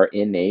of our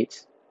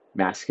innate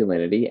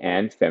masculinity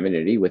and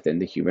femininity within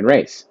the human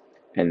race.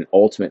 And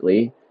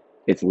ultimately,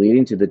 it's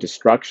leading to the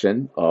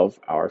destruction of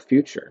our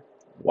future.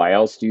 Why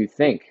else do you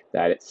think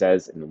that it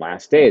says in the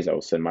last days, I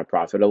will send my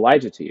prophet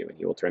Elijah to you, and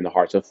he will turn the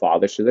hearts of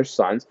fathers to their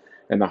sons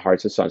and the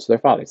hearts of sons to their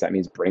fathers? That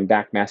means bring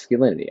back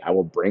masculinity.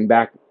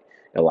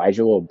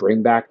 Elijah will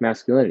bring back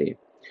masculinity.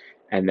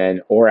 And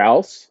then, or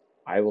else,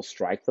 I will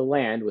strike the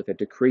land with a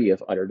decree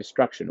of utter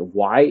destruction.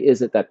 Why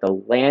is it that the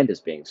land is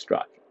being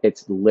struck?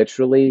 It's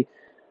literally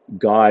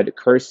God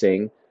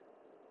cursing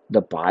the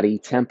body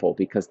temple,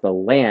 because the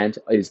land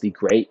is the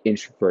great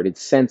introverted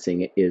sensing.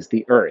 It is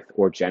the earth.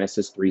 Or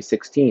Genesis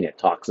 3:16, it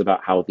talks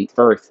about how the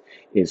earth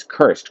is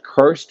cursed.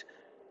 Cursed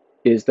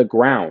is the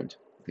ground,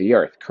 the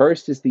earth.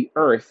 Cursed is the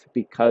earth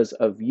because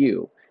of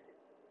you.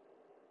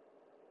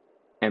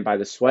 And by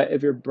the sweat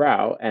of your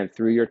brow and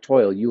through your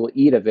toil, you will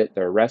eat of it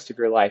the rest of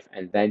your life,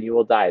 and then you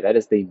will die. That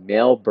is the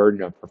male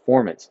burden of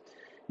performance.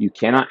 You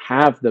cannot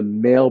have the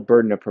male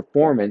burden of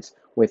performance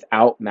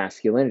without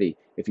masculinity.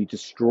 If you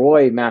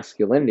destroy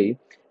masculinity,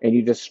 and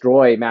you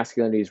destroy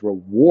masculinity's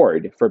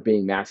reward for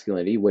being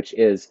masculinity, which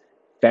is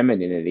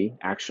femininity,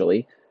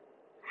 actually,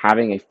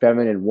 having a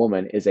feminine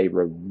woman is a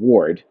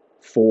reward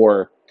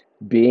for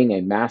being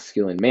a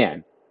masculine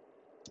man.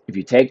 If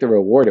you take the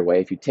reward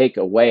away, if you take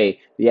away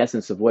the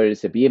essence of what it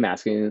is to be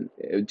masculine,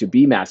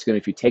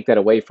 if you take that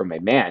away from a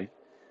man,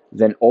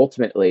 then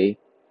ultimately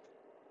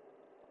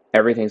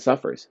everything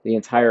suffers. The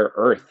entire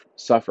earth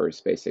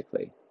suffers,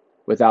 basically,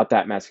 without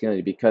that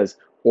masculinity, because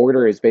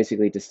order is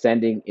basically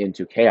descending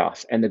into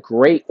chaos. And the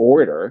great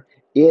order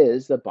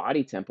is the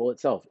body temple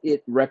itself.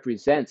 It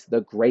represents the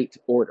great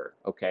order,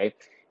 okay?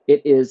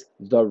 It is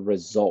the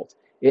result.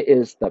 It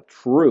is the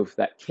proof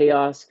that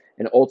chaos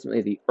and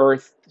ultimately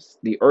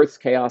the earth's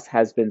chaos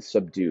has been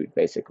subdued,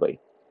 basically.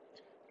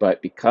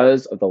 But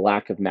because of the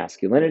lack of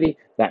masculinity,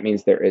 that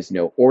means there is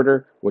no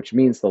order, which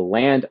means the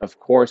land, of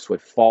course,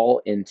 would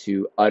fall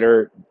into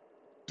utter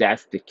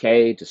death,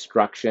 decay,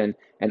 destruction,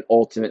 and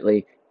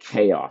ultimately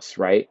chaos,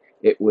 right?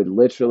 It would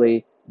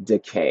literally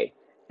decay.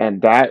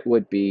 And that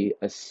would be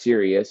a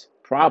serious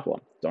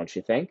problem, don't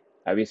you think?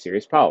 That'd be a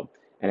serious problem.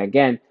 And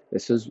again,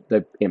 this is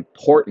the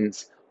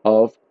importance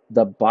of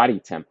the body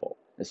temple.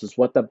 This is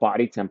what the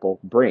body temple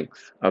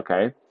brings,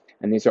 okay?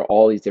 And these are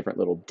all these different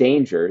little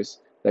dangers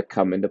that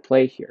come into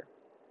play here,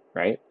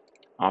 right?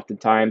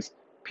 Oftentimes,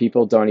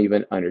 people don't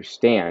even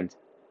understand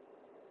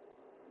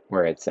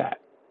where it's at.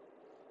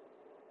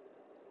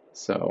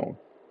 So,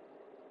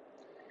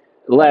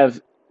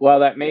 Lev,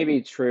 while that may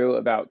be true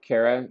about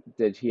Kara,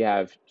 did he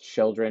have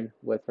children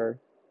with her?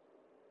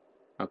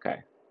 Okay,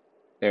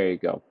 there you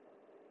go.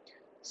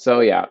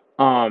 So yeah.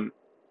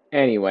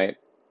 Anyway,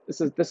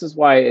 this is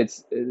why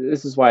it's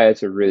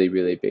a really,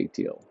 really big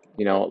deal.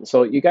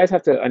 So you guys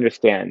have to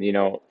understand,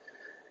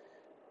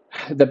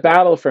 the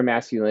battle for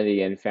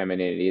masculinity and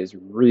femininity is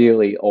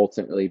really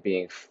ultimately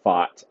being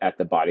fought at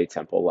the body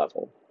temple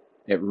level.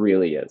 It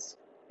really is.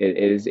 It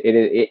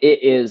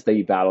is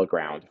the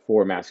battleground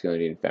for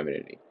masculinity and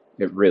femininity.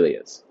 It really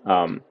is.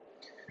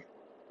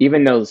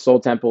 Even though the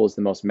soul temple is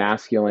the most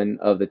masculine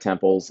of the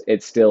temples,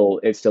 it still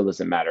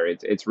doesn't matter.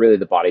 It's really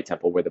the body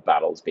temple where the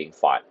battle is being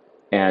fought.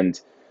 And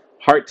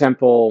heart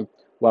temple,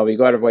 well, we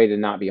go out of our way to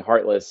not be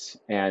heartless,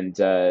 and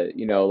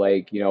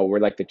we're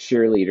like the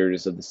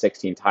cheerleaders of the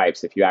 16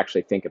 types. If you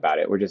actually think about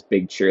it, we're just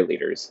big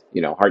cheerleaders.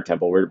 Heart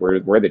temple,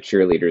 we're the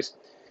cheerleaders.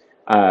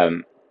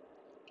 Um,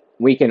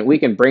 we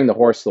can bring the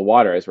horse to the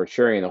water as we're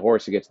cheering the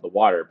horse to get to the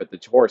water, but the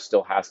horse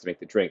still has to make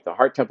the drink. The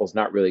heart temple is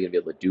not really going to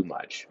be able to do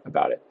much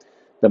about it.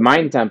 The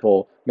mind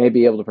temple may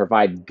be able to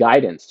provide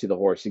guidance to the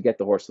horse to get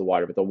the horse to the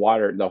water, but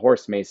the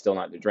horse may still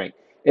not drink.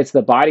 It's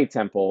the body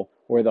temple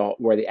where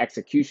the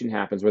execution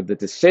happens, where the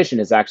decision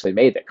is actually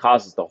made that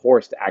causes the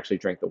horse to actually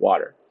drink the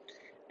water.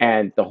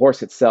 And the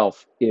horse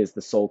itself is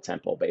the soul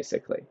temple,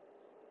 basically.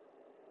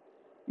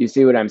 You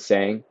see what I'm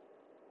saying?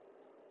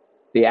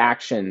 The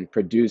action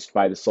produced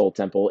by the soul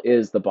temple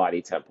is the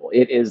body temple.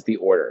 It is the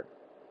order.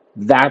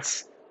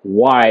 That's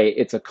why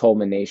it's a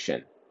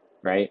culmination,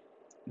 right?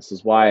 This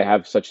is why I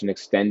have such an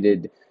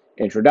extended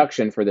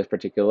introduction for this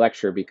particular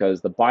lecture,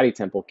 because the body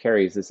temple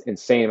carries this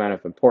insane amount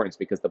of importance,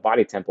 because the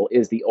body temple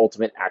is the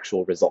ultimate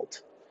actual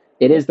result.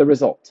 It is the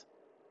result.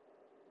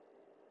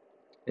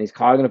 And these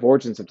cognitive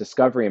origins of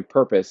discovery and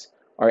purpose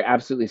are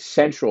absolutely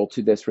central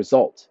to this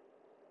result.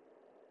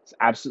 It's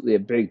absolutely a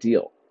big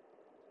deal.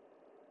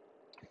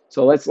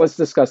 So let's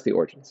discuss the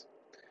origins.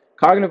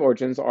 Cognitive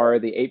origins are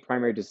the 8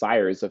 primary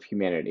desires of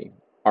humanity.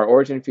 Our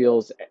origin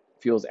fuels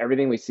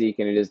everything we seek,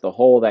 and it is the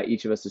whole that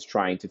each of us is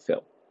trying to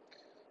fill.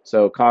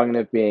 So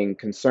cognitive being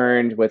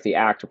concerned with the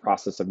act or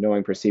process of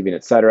knowing, perceiving,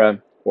 etc.,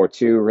 or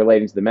 2,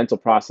 relating to the mental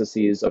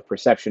processes of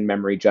perception,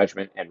 memory,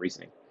 judgment, and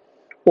reasoning.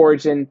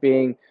 Origin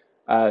being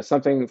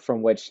something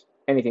from which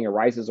anything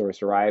arises or is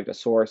derived, a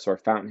source or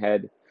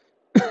fountainhead.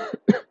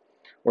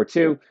 Or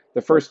 2,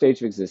 the first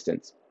stage of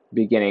existence,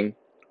 beginning,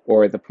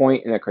 or the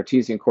point in the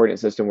Cartesian coordinate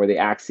system where the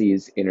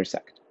axes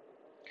intersect.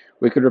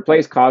 We could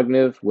replace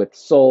cognitive with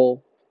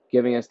soul,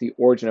 giving us the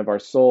origin of our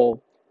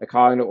soul. The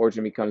cognitive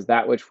origin becomes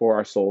that which for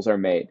our souls are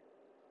made.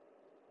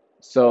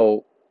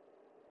 So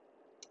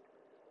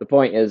the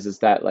point is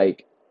that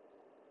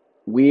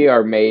we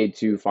are made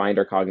to find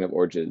our cognitive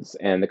origins,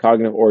 and the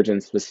cognitive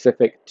origins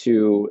specific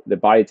to the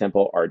body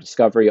temple are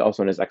discovery,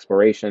 also known as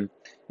exploration,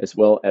 as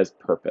well as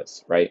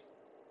purpose, right?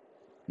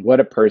 What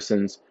a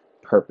person's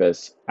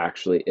purpose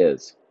actually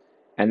is.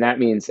 And that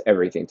means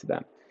everything to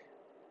them.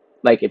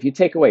 If you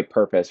take away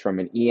purpose from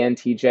an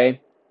ENTJ,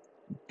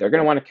 they're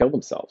going to want to kill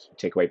themselves. You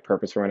take away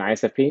purpose from an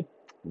ISFP,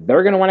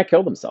 they're going to want to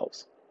kill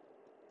themselves.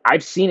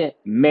 I've seen it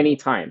many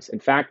times. In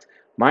fact,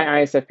 my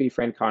ISFP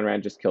friend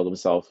Conrad just killed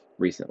himself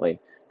recently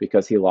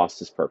because he lost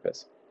his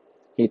purpose.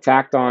 He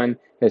tacked on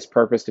his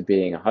purpose to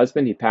being a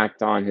husband. He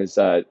tacked on his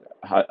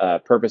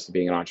purpose to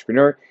being an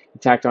entrepreneur. He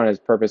tacked on his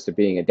purpose to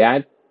being a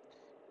dad.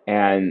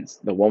 And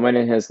the woman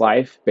in his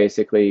life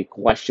basically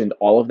questioned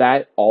all of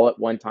that all at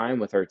one time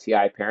with her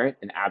TI parent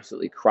and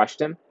absolutely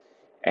crushed him.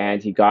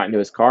 And he got into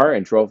his car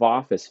and drove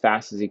off as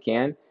fast as he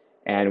can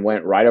and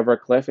went right over a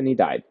cliff, and he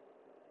died.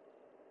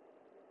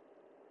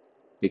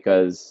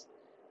 Because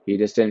he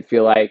just didn't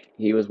feel like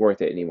he was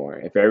worth it anymore.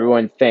 If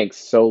everyone thinks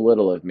so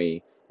little of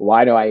me,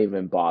 why do I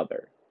even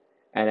bother?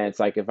 And it's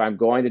like, if I'm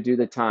going to do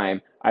the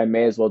time, I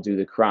may as well do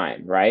the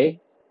crime, right?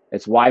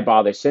 It's why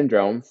bother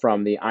syndrome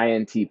from the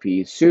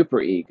INTP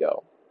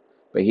superego.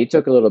 But he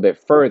took a little bit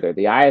further.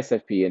 The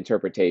ISFP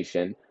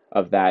interpretation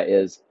of that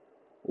is,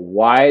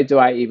 why do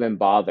I even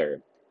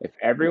bother? If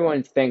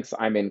everyone thinks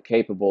I'm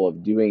incapable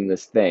of doing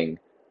this thing,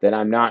 then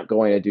I'm not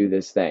going to do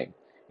this thing.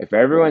 If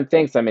everyone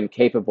thinks I'm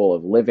incapable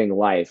of living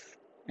life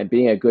and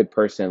being a good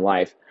person in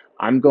life,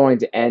 I'm going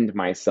to end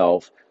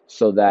myself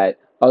so that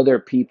other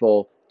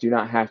people do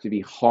not have to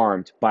be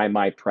harmed by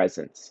my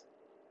presence.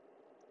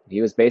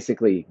 He was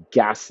basically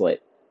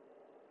gaslit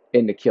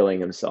into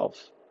killing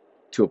himself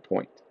to a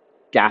point.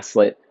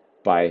 Gaslit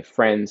by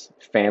friends,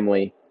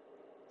 family,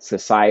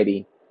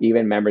 society,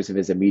 even members of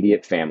his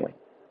immediate family.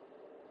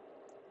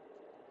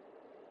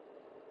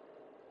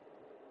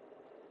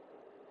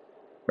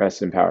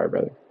 Rest in power,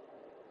 brother.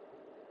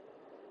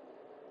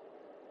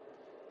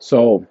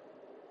 So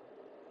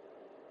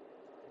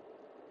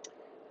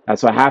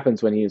that's what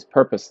happens when he is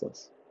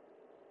purposeless.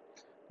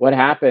 What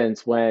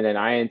happens when an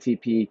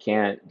INTP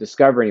can't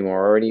discover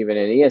anymore, or even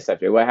an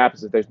ESFJ? What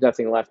happens if there's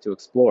nothing left to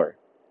explore?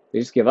 They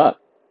just give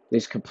up. They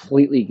just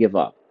completely give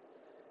up.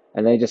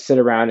 And they just sit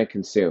around and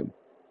consume.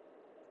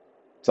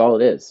 That's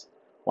all it is.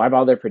 Why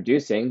bother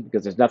producing?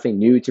 Because there's nothing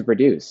new to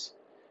produce.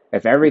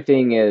 If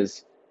everything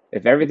is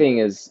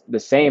the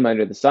same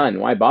under the sun,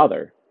 why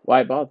bother?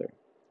 Why bother?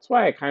 That's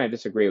why I kind of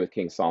disagree with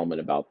King Solomon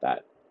about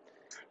that.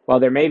 While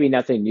there may be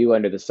nothing new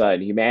under the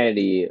sun,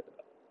 humanity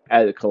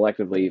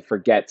collectively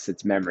forgets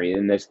its memory,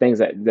 and there's things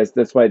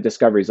that's why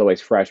discovery is always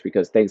fresh,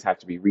 because things have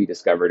to be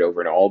rediscovered over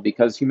and all,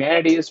 because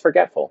humanity is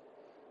forgetful.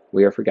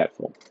 We are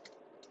forgetful.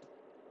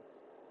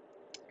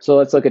 So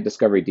let's look at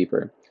discovery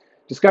deeper.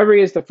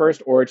 Discovery is the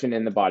first origin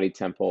in the body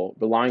temple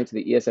belonging to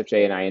the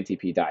ESFJ and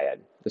INTP dyad.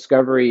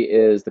 Discovery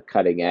is the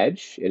cutting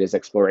edge. It is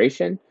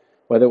exploration,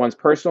 whether one's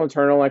personal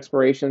internal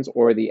explorations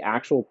or the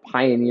actual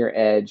pioneer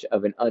edge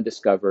of an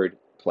undiscovered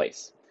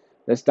place.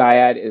 This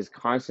dyad is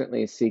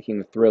constantly seeking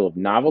the thrill of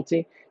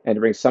novelty and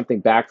to bring something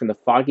back from the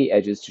foggy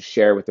edges to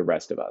share with the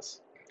rest of us.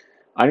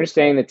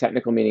 Understanding the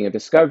technical meaning of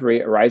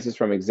discovery arises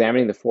from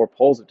examining the four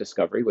poles of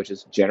discovery, which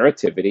is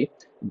generativity,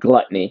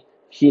 gluttony,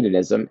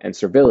 hedonism, and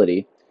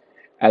servility,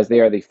 as they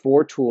are the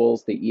four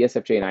tools the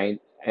ESFJ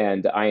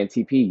and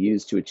INTP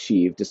use to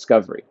achieve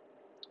discovery.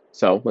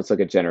 So let's look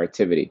at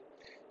generativity.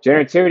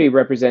 Generativity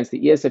represents the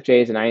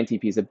ESFJ's and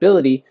INTP's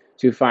ability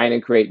to find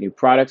and create new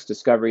products,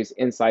 discoveries,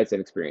 insights, and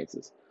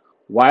experiences.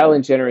 While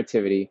in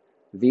generativity,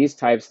 these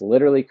types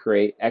literally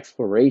create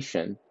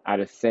exploration out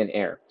of thin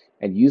air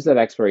and use that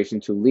exploration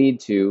to lead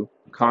to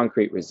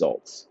concrete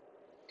results.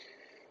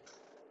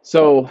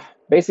 So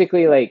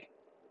basically, like,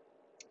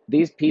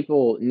 these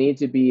people need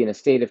to be in a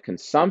state of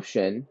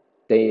consumption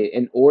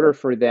in order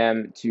for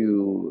them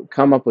to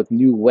come up with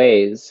new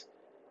ways,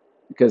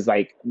 because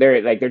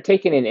they're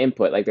taking in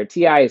input, like their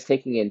TI is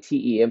taking in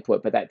TE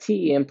input, but that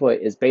TE input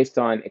is based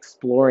on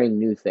exploring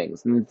new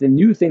things. And the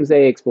new things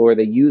they explore,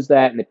 they use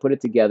that and they put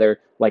it together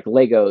like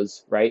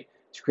Legos, right,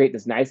 to create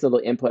this nice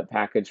little input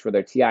package for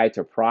their TI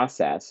to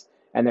process.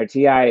 And their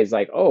TI is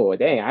like, oh,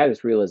 dang, I have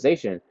this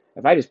realization.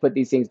 If I just put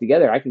these things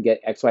together, I can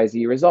get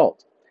XYZ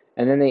result.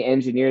 And then they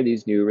engineer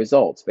these new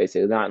results,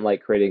 basically, not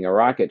like creating a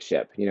rocket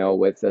ship,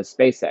 with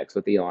SpaceX,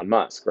 with Elon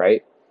Musk,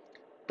 right?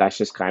 That's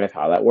just kind of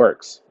how that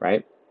works,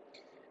 right?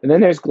 And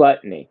then there's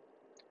gluttony.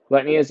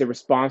 Gluttony is a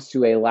response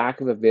to a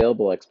lack of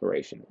available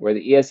exploration, where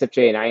the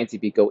ESFJ and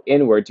INTP go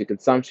inward to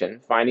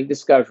consumption, finding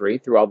discovery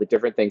through all the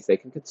different things they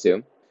can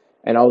consume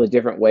and all the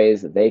different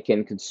ways that they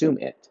can consume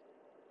it.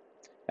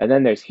 And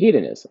then there's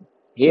hedonism.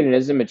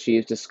 Hedonism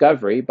achieves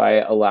discovery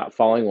by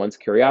following one's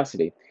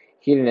curiosity.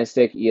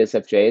 Hedonistic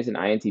ESFJs and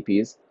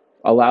INTPs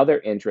allow their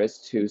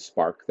interests to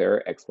spark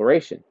their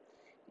exploration,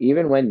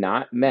 even when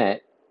not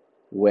met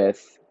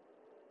with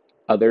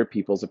other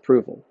people's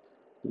approval.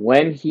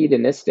 When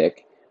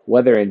hedonistic,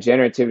 whether in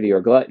generativity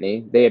or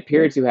gluttony, they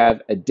appear to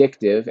have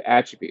addictive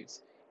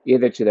attributes,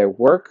 either to their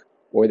work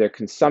or their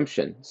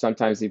consumption,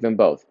 sometimes even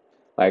both.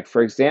 Like,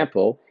 for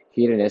example,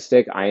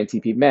 hedonistic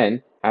INTP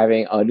men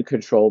having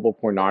uncontrollable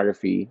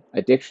pornography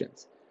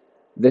addictions.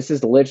 This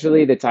is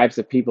literally the types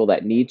of people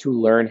that need to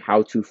learn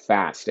how to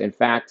fast. In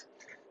fact,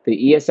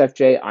 the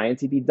ESFJ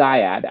INTP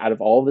dyad, out of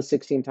all the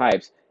 16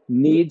 types,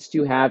 needs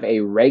to have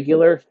a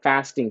regular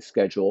fasting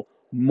schedule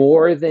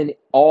more than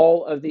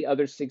all of the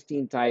other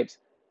 16 types,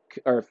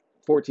 or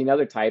 14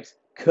 other types,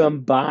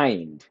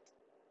 combined.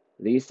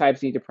 These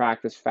types need to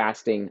practice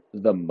fasting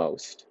the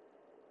most.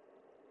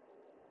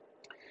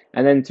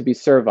 And then to be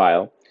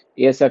servile,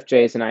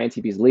 ESFJs and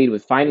INTPs lead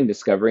with finding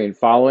discovery and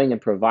following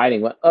and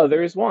providing what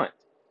others want.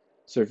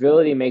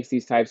 Servility makes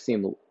these types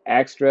seem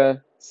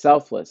extra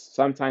selfless,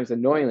 sometimes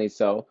annoyingly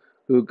so,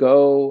 who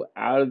go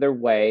out of their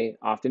way,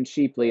 often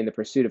cheaply, in the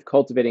pursuit of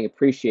cultivating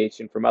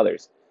appreciation from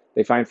others.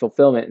 They find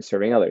fulfillment in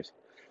serving others.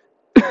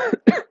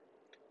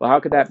 Well, how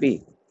could that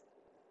be?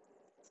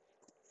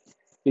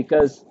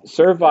 Because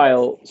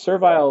servile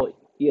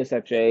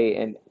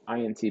ESFJ and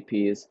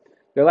INTPs,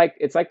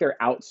 it's like they're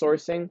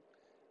outsourcing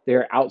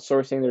They're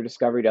outsourcing their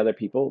discovery to other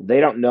people. They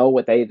don't know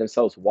what they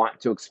themselves want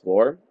to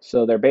explore.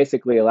 So they're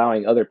basically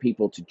allowing other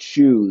people to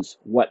choose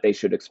what they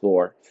should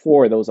explore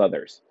for those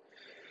others.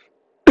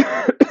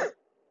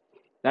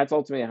 That's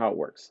ultimately how it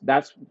works.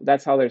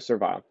 That's how they're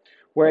survival.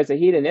 Whereas a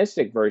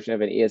hedonistic version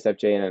of an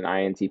ESFJ and an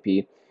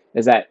INTP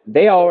is that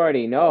they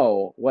already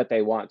know what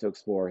they want to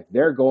explore.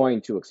 They're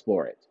going to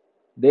explore it.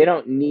 They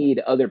don't need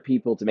other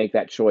people to make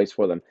that choice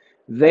for them.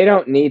 They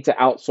don't need to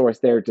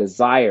outsource their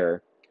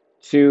desire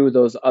to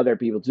those other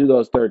people, to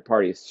those third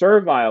parties.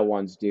 Servile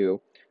ones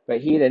do,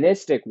 but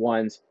hedonistic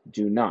ones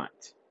do not.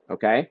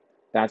 Okay?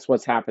 That's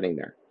what's happening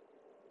there.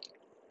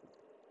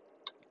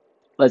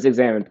 Let's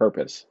examine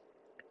purpose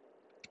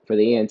for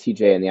the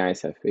ENTJ and the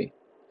ISFP.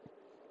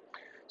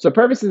 So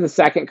purpose is the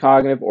second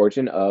cognitive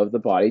origin of the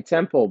body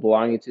temple,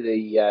 belonging to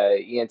the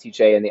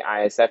ENTJ and the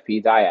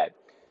ISFP dyad.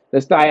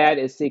 This dyad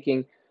is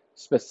seeking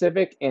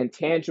specific and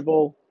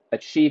tangible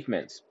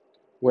achievements,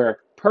 where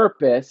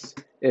purpose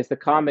is the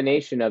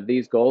combination of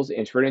these goals,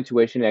 introvert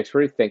intuition, and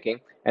extroverted thinking,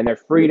 and their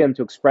freedom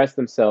to express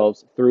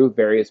themselves through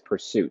various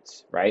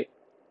pursuits, right?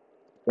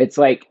 It's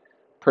like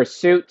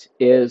pursuit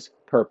is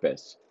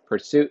purpose.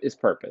 Pursuit is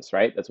purpose,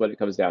 right? That's what it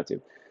comes down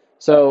to.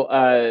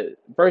 So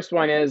first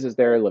one is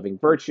their living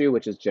virtue,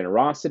 which is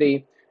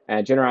generosity.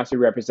 And generosity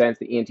represents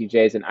the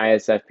ENTJ's and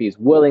ISFP's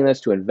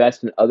willingness to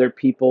invest in other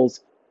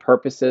people's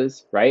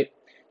purposes, right?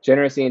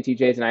 Generous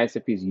ENTJs and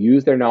ISFPs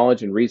use their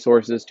knowledge and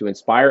resources to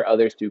inspire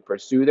others to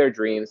pursue their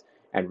dreams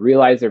and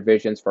realize their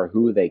visions for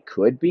who they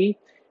could be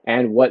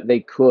and what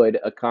they could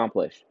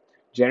accomplish.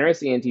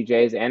 Generous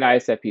ENTJs and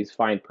ISFPs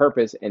find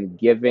purpose in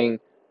giving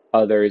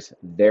others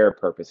their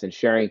purpose and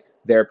sharing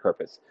their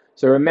purpose.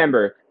 So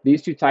remember,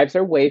 these two types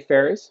are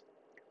wayfarers.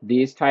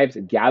 These types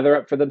gather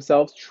up for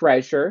themselves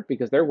treasure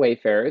because they're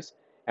wayfarers.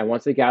 And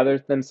once they gather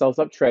themselves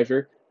up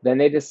treasure, then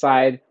they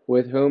decide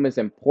with whom is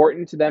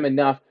important to them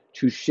enough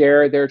to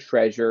share their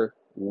treasure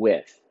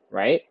with,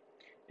 right?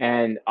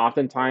 And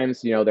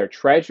oftentimes, their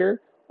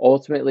treasure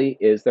ultimately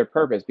is their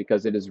purpose,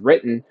 because it is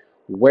written,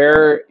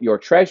 where your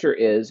treasure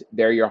is,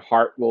 there your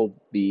heart will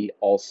be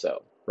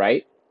also,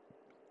 right?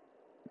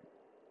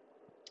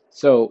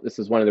 So this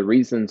is one of the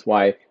reasons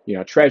why,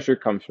 treasure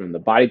comes from the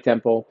body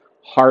temple,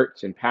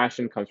 heart and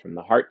passion comes from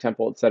the heart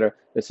temple, etc.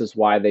 This is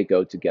why they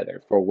go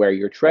together. For where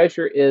your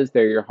treasure is,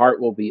 there your heart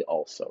will be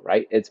also,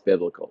 right? It's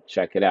biblical.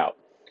 Check it out.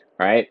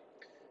 All right.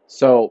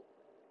 So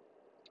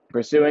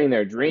pursuing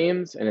their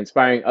dreams and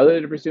inspiring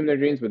others to pursue their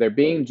dreams, but they're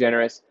being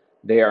generous.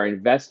 They are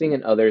investing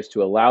in others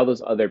to allow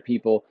those other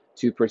people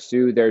to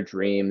pursue their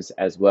dreams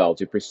as well,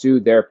 to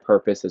pursue their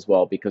purpose as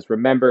well. Because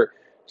remember,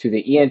 to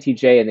the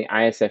ENTJ and the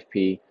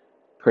ISFP,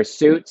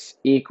 pursuits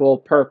equal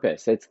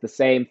purpose. It's the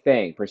same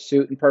thing.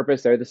 Pursuit and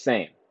purpose, they're the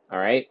same. All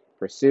right?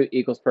 Pursuit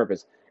equals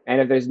purpose. And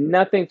if there's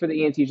nothing for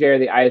the ENTJ or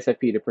the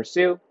ISFP to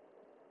pursue,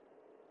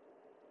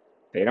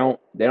 they don't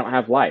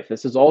have life.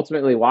 This is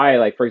ultimately why,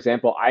 like, for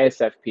example,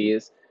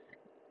 ISFPs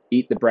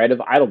eat the bread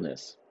of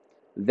idleness.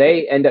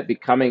 They end up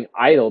becoming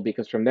idle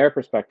because from their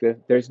perspective,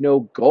 there's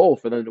no goal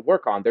for them to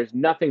work on. There's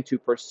nothing to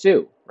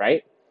pursue,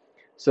 right?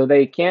 So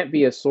they can't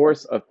be a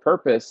source of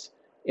purpose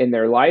in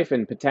their life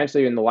and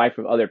potentially in the life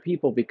of other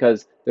people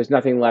because there's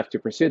nothing left to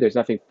pursue. There's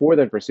nothing for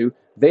them to pursue.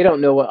 They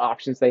don't know what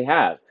options they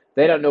have.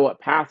 They don't know what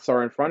paths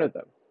are in front of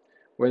them.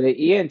 Where the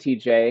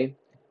ENTJ,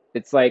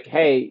 it's like,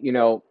 hey,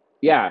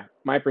 yeah,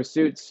 my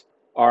pursuits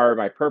are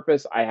my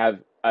purpose. I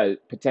have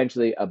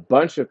potentially a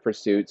bunch of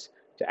pursuits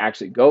to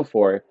actually go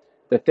for.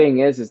 The thing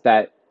is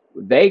that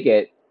they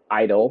get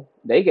idle,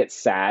 they get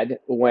sad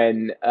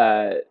when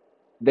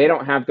they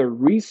don't have the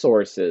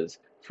resources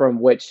from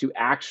which to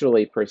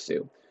actually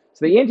pursue.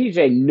 So the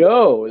ENTJ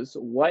knows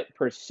what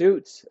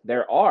pursuits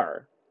there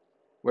are,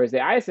 whereas the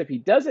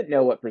ISFP doesn't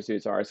know what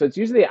pursuits are. So it's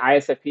usually the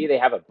ISFP, they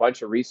have a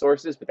bunch of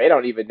resources, but they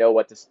don't even know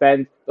what to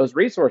spend those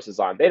resources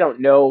on. They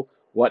don't know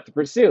what to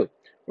pursue.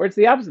 Where it's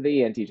the opposite of the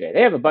ENTJ.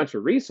 They have a bunch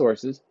of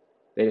resources,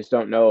 they just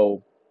don't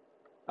know,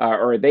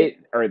 or they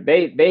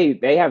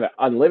have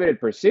unlimited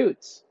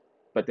pursuits,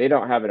 but they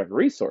don't have enough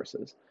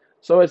resources.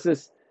 So it's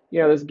this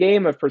this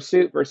game of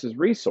pursuit versus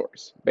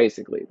resource,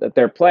 basically, that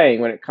they're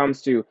playing when it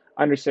comes to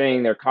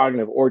understanding their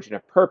cognitive origin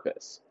of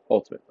purpose,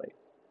 ultimately.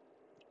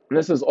 And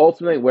this is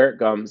ultimately where it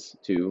comes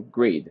to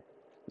greed.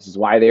 This is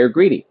why they are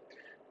greedy.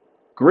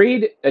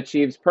 Greed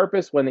achieves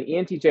purpose when the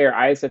ENTJ or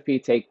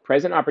ISFP take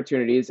present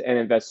opportunities and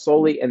invest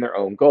solely in their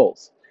own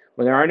goals.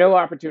 When there are no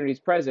opportunities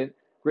present,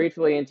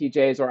 greedful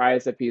ENTJs or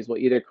ISFPs will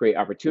either create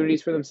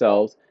opportunities for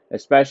themselves,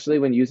 especially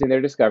when using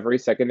their discovery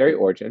secondary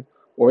origin,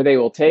 or they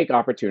will take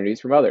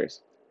opportunities from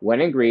others. When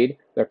in greed,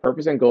 their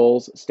purpose and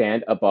goals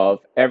stand above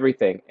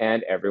everything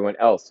and everyone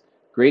else.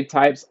 Greed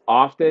types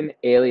often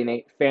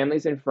alienate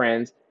families and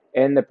friends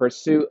in the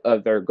pursuit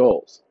of their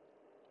goals.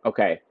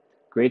 Okay,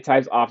 greed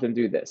types often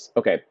do this.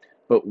 Okay,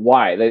 but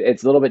why?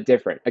 It's a little bit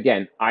different.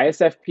 Again,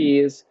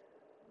 ISFPs,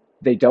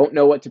 they don't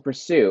know what to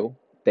pursue.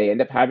 They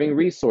end up having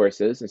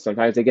resources, and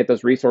sometimes they get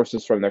those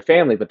resources from their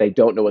family, but they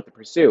don't know what to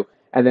pursue.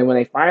 And then when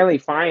they finally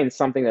find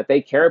something that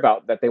they care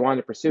about, that they want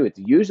to pursue, it's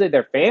usually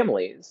their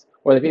families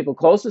or the people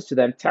closest to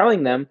them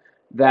telling them,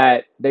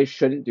 that they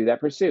shouldn't do that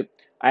pursuit.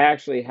 I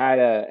actually had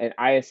an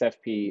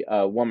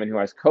ISFP woman who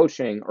I was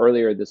coaching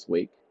earlier this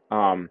week.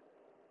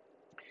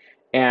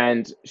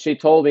 And she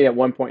told me at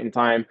one point in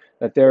time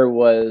that there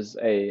was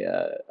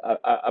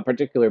a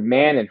particular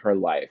man in her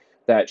life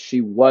that she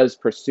was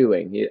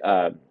pursuing,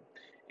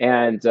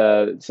 and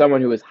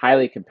someone who was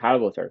highly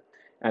compatible with her.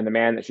 And the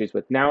man that she's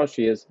with now,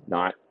 she is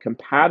not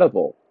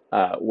compatible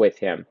with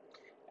him.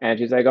 And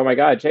she's like, "Oh my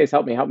God, Chase,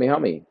 help me, help me,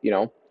 help me," you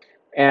know?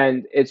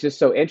 And it's just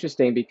so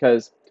interesting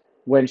because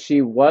when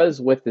she was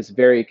with this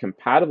very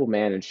compatible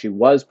man and she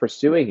was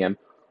pursuing him,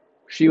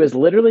 she was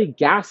literally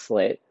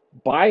gaslit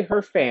by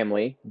her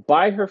family,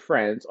 by her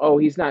friends. Oh,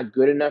 he's not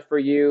good enough for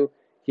you.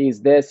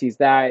 He's this, he's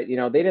that. You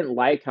know, they didn't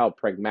like how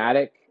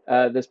pragmatic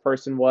this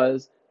person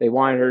was. They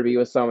wanted her to be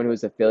with someone who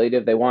was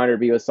affiliative. They wanted her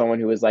to be with someone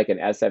who was like an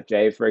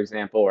SFJ, for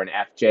example, or an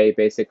FJ,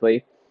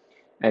 basically.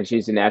 And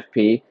she's an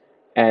FP.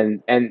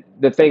 And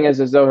the thing is,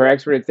 as though her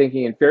expert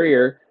thinking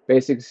inferior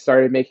basically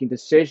started making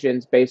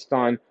decisions based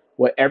on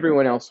what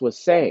everyone else was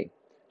saying.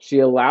 She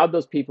allowed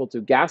those people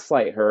to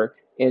gaslight her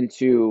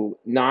into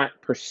not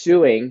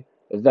pursuing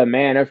the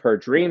man of her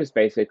dreams,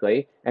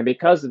 basically. And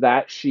because of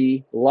that,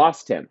 she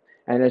lost him.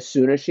 And as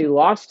soon as she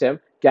lost him,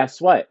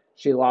 guess what?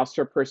 She lost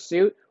her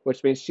pursuit,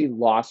 which means she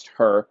lost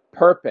her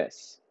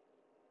purpose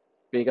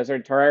because her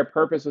entire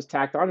purpose was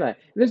tacked on that.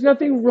 And there's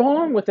nothing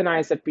wrong with an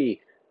ISFP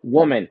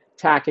woman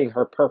tacking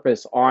her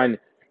purpose on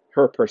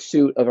her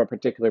pursuit of a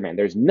particular man.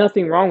 There's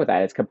nothing wrong with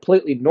that. It's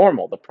completely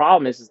normal. The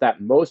problem is that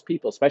most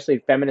people, especially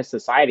in feminist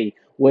society,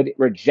 would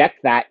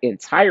reject that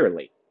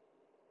entirely.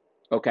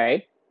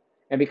 Okay?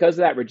 And because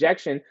of that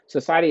rejection,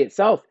 society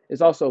itself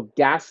is also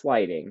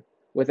gaslighting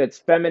with its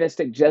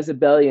feministic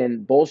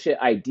Jezebelian bullshit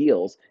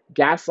ideals,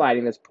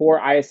 gaslighting this poor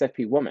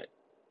ISFP woman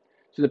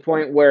to the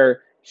point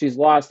where she's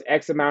lost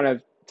X amount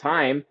of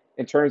time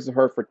in terms of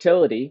her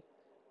fertility,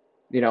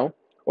 you know.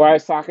 Or I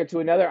was talking to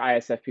another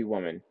ISFP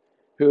woman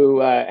who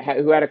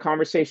had a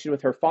conversation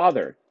with her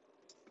father.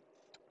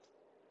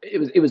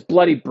 It was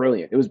bloody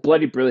brilliant. It was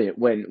bloody brilliant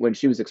when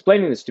she was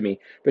explaining this to me.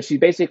 But she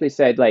basically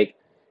said, like,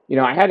 you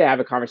know, I had to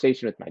have a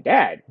conversation with my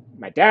dad.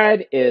 My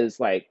dad is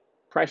like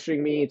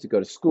pressuring me to go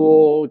to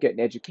school, get an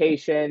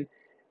education.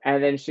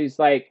 And then she's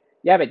like,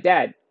 yeah, but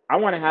Dad, I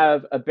want to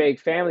have a big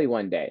family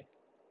one day.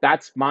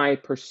 That's my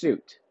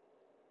pursuit.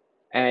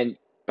 And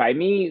by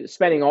me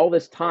spending all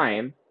this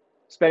time,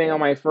 spending all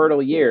my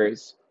fertile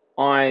years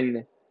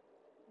on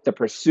the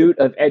pursuit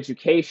of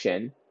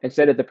education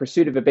instead of the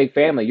pursuit of a big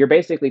family, you're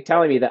basically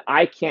telling me that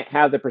I can't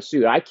have the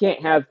pursuit. I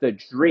can't have the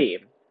dream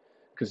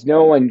because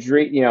no one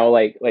dream, you know,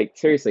 like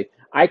seriously,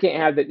 I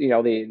can't have the, you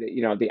know,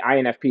 the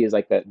INFP is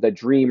like the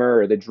dreamer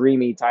or the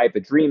dreamy type,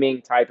 the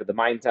dreaming type of the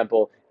mind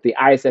temple. The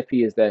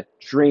ISFP is the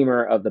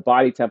dreamer of the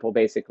body temple,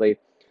 basically.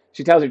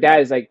 She tells her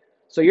dad, is like,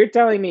 so you're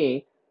telling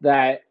me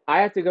that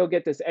I have to go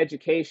get this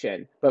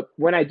education, but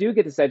when I do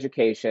get this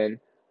education,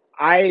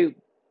 I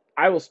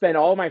I will spend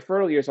all my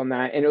fertile years on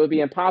that, and it would be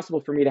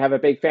impossible for me to have a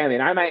big family,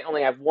 and I might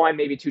only have one,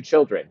 maybe two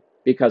children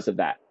because of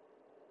that.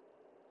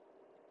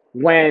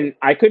 When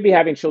I could be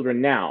having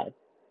children now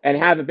and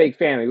have a big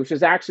family, which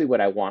is actually what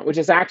I want, which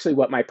is actually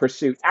what my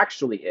pursuit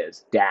actually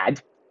is,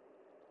 Dad,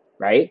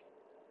 right?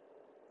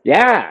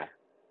 Yeah.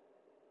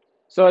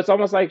 So it's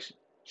almost like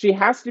she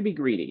has to be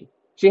greedy.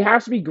 She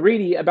has to be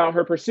greedy about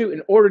her pursuit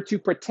in order to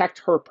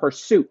protect her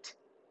pursuit.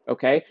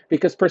 Okay?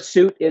 Because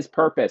pursuit is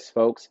purpose,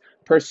 folks.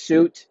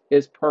 Pursuit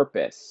is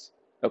purpose.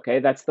 Okay?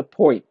 That's the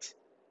point.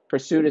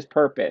 Pursuit is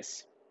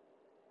purpose.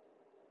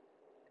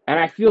 And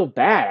I feel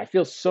bad. I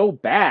feel so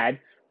bad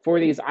for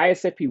these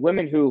ISFP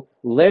women who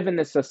live in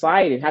this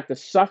society and have to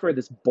suffer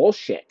this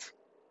bullshit.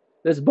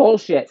 This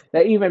bullshit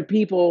that even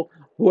people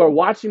who are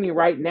watching me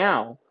right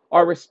now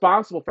are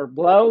responsible for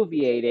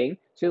bloviating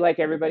to like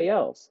everybody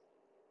else.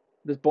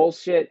 This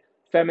bullshit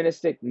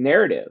feministic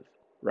narrative,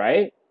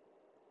 right?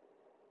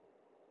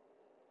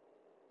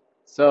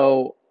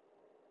 So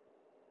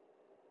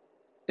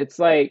it's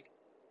like,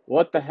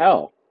 what the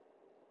hell?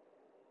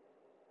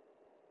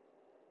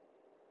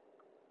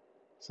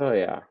 So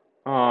yeah.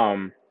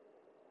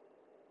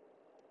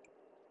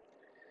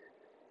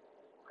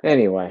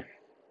 Anyway,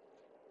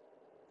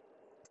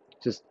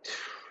 just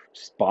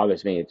just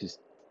bothers me. It just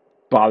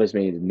bothers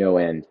me to no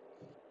end.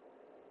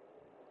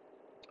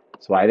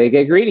 That's why they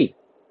get greedy.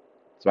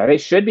 That's why they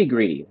should be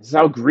greedy. This is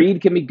how greed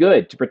can be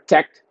good, to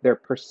protect their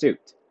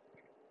pursuit.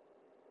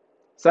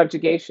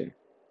 Subjugation.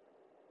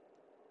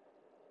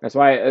 That's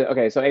why,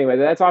 okay, so anyway,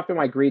 that's often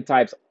why greed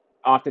types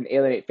often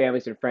alienate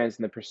families and friends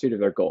in the pursuit of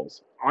their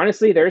goals.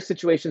 Honestly, there are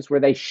situations where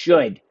they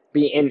should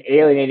be in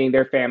alienating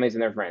their families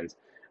and their friends.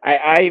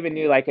 I even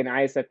knew like an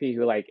ISFP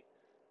who like,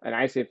 an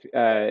ISFP,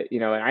 an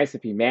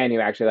ISFP man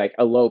who actually like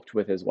eloped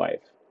with his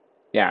wife.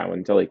 Yeah,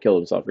 until he killed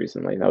himself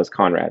recently. That was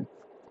Conrad.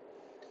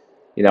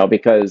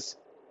 Because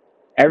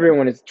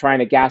everyone is trying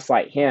to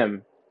gaslight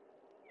him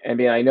and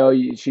be like, no,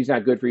 she's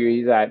not good for you.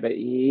 He's that, but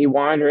he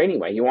wanted her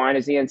anyway. He wanted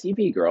his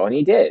ENTP girl, and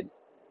he did.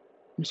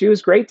 She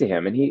was great to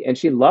him, and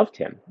she loved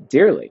him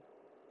dearly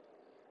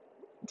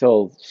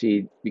until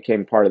she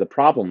became part of the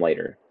problem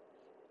later.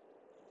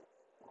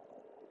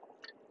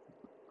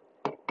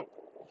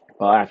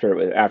 Well,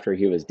 after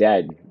he was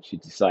dead, she's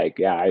just like,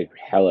 yeah, I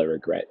hella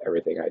regret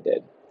everything I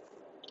did.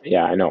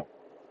 Yeah, I know.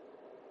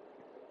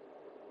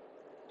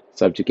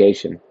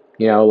 Subjugation.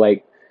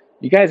 Like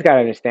you guys got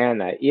to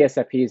understand that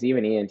ESFPs,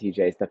 even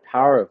ENTJs, the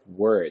power of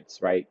words,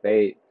 right?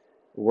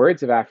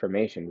 Words of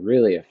affirmation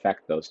really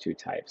affect those two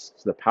types.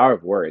 So the power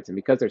of words, and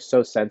because they're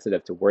so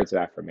sensitive to words of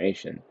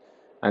affirmation,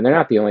 and they're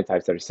not the only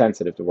types that are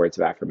sensitive to words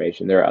of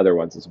affirmation, there are other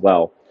ones as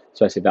well,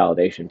 especially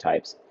validation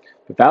types.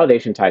 But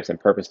validation types and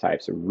purpose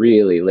types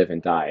really live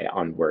and die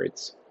on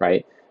words,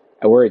 right?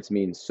 Words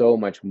mean so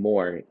much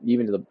more,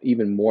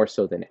 even more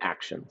so than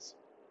actions.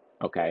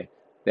 Okay,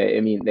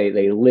 they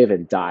live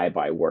and die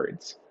by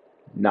words,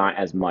 not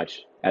as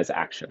much as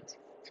actions.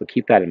 So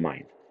keep that in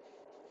mind.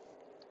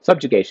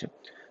 Subjugation.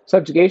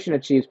 Subjugation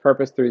achieves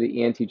purpose through the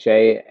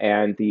ENTJ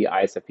and the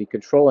ISFP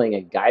controlling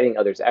and guiding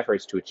others'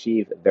 efforts to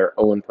achieve their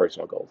own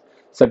personal goals.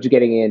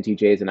 Subjugating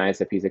ENTJs and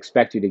ISFPs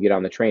expect you to get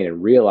on the train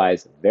and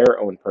realize their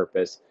own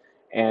purpose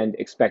and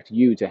expect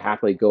you to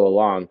happily go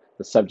along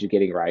the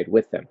subjugating ride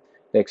with them.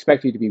 They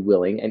expect you to be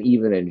willing and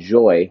even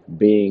enjoy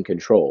being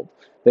controlled.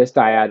 This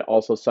dyad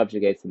also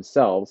subjugates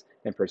themselves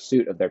in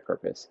pursuit of their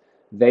purpose.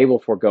 They will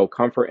forego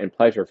comfort and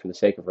pleasure for the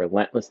sake of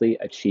relentlessly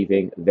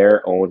achieving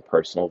their own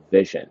personal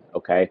vision.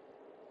 Okay?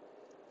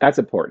 That's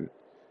important.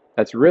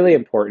 That's really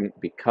important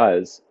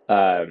because,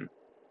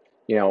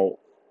 you know,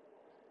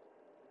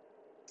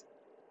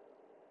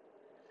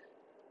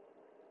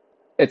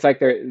 it's like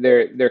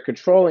they're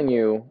controlling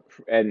you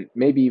and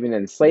maybe even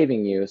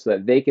enslaving you so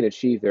that they can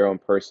achieve their own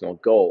personal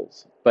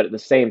goals. But at the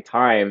same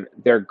time,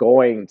 they're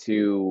going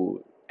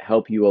to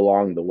help you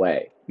along the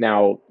way.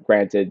 Now,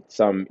 granted,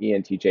 some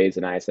ENTJs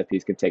and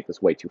ISFPs can take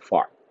this way too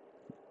far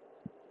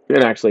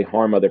and actually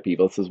harm other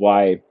people. This is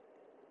why,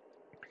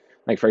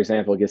 like for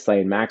example,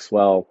 Ghislaine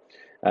Maxwell,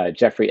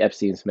 Jeffrey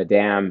Epstein's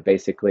madame,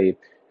 basically,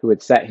 who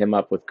would set him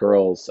up with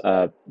girls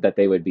that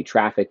they would be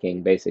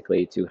trafficking,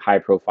 basically, to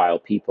high-profile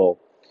people.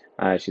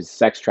 She's a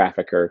sex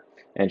trafficker,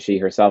 and she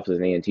herself is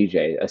an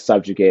ENTJ, a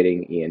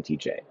subjugating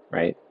ENTJ,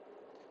 right?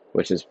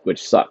 Which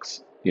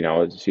sucks.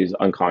 She's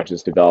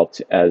unconscious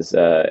developed as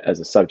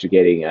a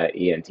subjugating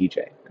ENTJ,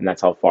 and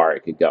that's how far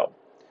it could go.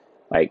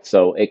 Like,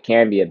 so it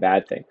can be a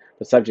bad thing,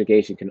 but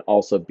subjugation can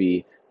also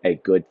be a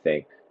good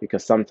thing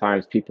because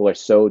sometimes people are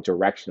so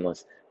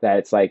directionless that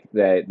it's like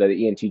the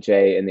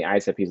ENTJ and the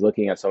ISFP is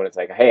looking at someone. It's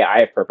like, hey, I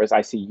have purpose.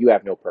 I see you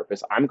have no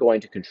purpose. I'm going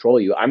to control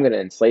you. I'm going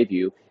to enslave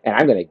you, and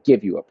I'm going to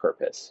give you a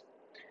purpose.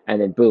 And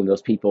then boom,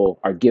 those people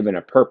are given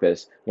a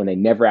purpose when they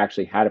never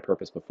actually had a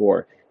purpose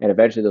before. And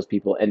eventually those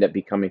people end up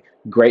becoming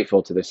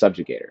grateful to their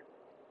subjugator.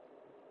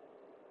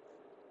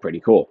 Pretty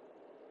cool.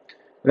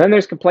 And then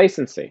there's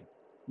complacency,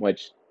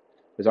 which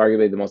is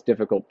arguably the most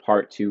difficult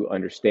part to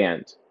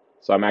understand.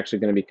 So I'm actually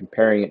going to be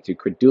comparing it to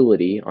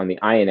credulity on the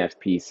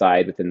INFP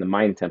side within the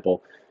mind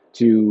temple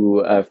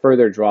to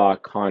further draw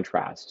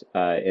contrast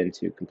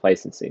into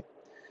complacency.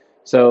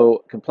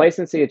 So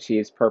complacency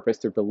achieves purpose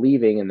through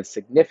believing in the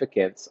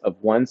significance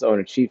of one's own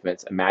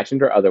achievements,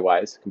 imagined or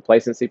otherwise.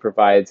 Complacency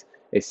provides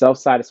a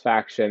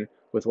self-satisfaction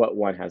with what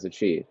one has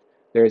achieved.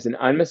 There is an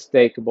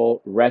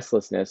unmistakable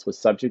restlessness with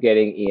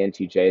subjugating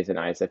ENTJs and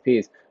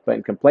ISFPs, but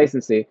in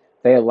complacency,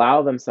 they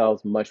allow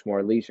themselves much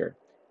more leisure.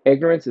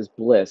 Ignorance is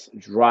bliss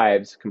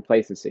drives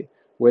complacency,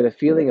 where the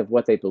feeling of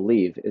what they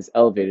believe is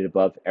elevated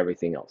above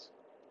everything else.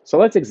 So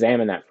let's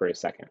examine that for a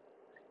second.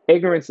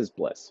 Ignorance is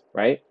bliss,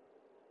 right?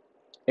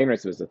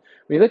 Ignorance is bliss.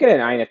 When you look at an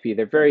INFP,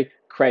 they're very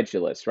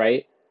credulous,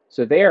 right?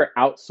 So they are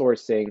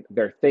outsourcing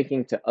their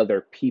thinking to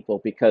other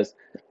people because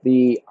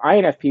the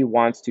INFP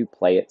wants to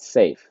play it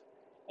safe.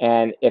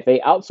 And if they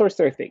outsource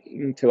their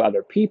thinking to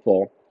other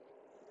people,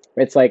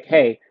 it's like,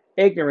 hey,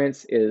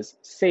 ignorance is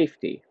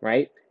safety,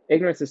 right?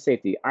 Ignorance is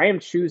safety. I am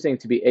choosing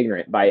to be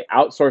ignorant by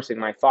outsourcing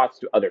my thoughts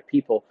to other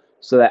people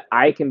so that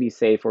I can be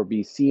safe or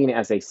be seen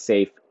as a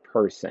safe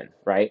person,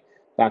 right?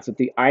 That's what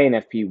the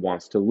INFP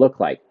wants to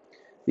look like.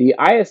 The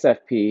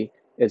ISFP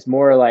is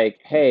more like,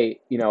 hey,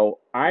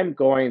 I'm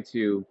going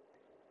to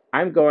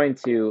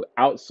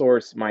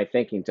outsource my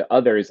thinking to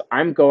others.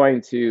 I'm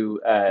going to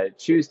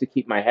choose to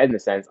keep my head in the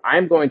sense.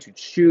 I'm going to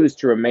choose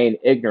to remain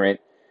ignorant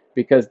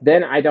because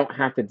then I don't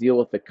have to deal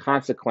with the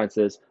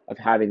consequences of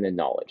having the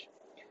knowledge.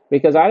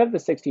 Because out of the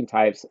 16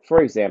 types,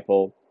 for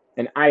example,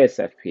 an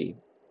ISFP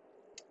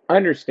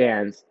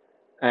understands,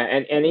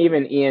 and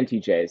even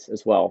ENTJs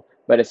as well,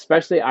 but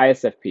especially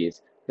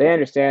ISFPs, they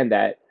understand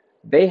that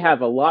they have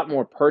a lot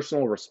more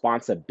personal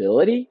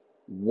responsibility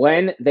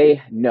when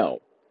they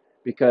know.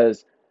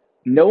 Because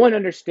no one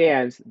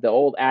understands the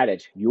old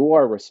adage, you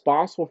are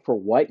responsible for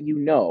what you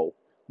know,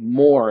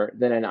 more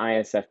than an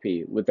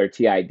ISFP with their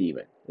TI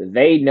demon.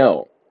 They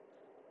know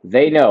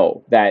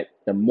that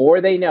the more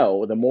they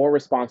know, the more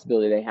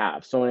responsibility they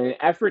have. So in an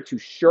effort to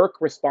shirk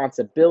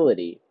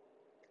responsibility,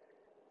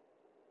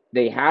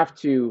 they have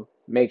to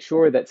make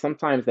sure that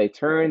sometimes they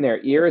turn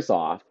their ears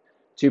off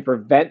to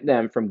prevent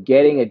them from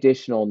getting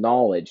additional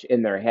knowledge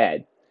in their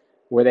head,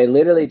 where they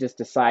literally just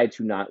decide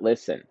to not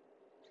listen.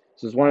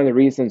 This is one of the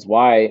reasons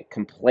why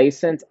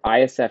complacent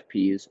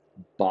ISFPs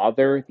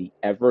bother the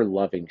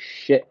ever-loving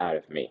shit out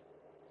of me.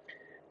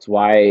 It's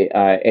why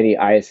any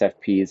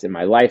ISFPs in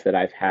my life that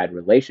I've had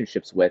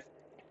relationships with,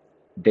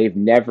 they've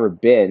never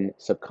been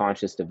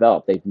subconscious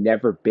developed. They've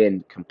never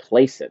been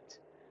complacent,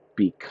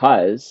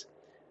 because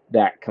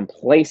that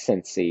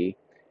complacency,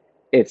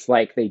 it's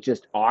like they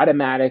just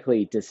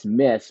automatically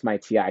dismiss my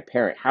TI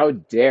parent. How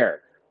dare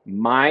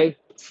my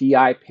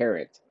TI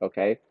parent,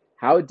 okay?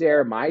 How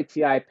dare my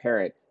TI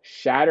parent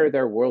shatter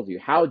their worldview?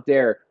 How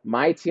dare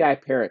my TI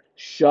parent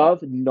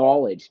shove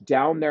knowledge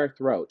down their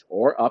throat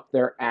or up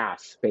their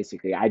ass,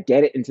 basically? I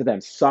get it into them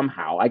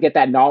somehow. I get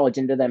that knowledge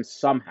into them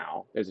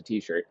somehow. There's a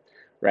t-shirt,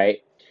 right?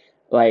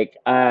 Like,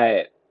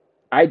 I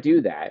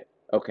do that,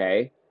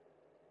 okay?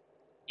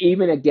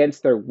 Even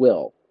against their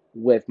will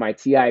with my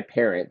TI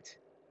parent,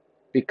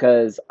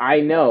 because I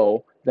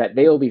know that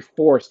they will be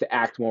forced to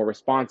act more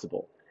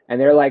responsible. And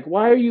they're like,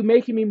 why are you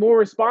making me more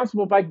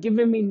responsible by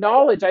giving me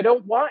knowledge? I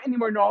don't want any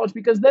more knowledge,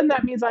 because then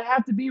that means I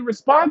have to be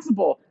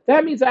responsible.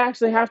 That means I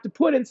actually have to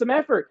put in some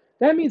effort.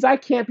 That means I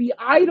can't be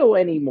idle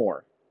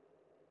anymore.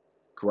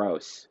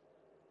 Gross.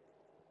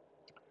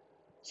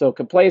 So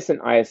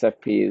complacent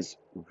ISFPs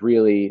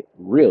really,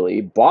 really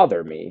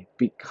bother me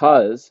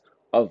because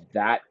of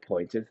that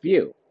point of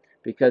view.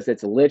 Because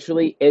it's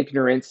literally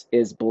ignorance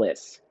is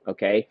bliss,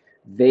 okay?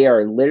 They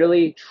are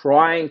literally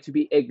trying to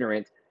be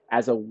ignorant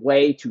as a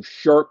way to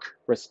shirk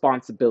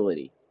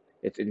responsibility.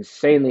 It's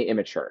insanely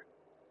immature.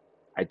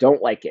 I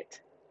don't like it.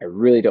 I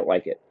really don't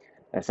like it.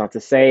 That's not to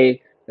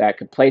say that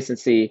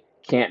complacency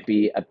can't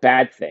be a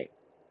bad thing,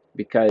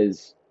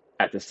 because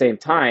at the same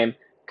time,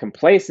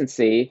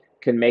 complacency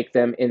can make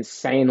them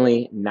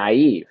insanely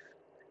naive,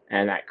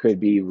 and that could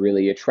be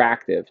really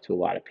attractive to a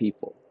lot of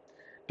people.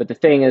 But the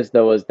thing is,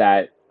 though, is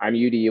that I'm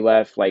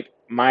UDUF. Like,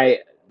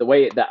 the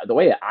way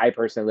that I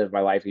personally live my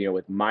life,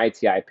 with my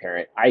TI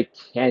parent, I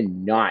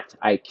cannot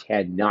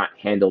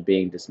handle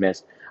being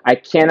dismissed. I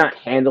cannot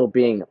handle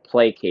being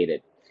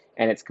placated,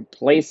 and it's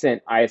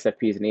complacent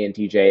ISFPs and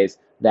ENTJs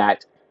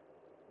that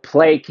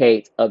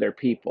placate other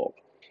people.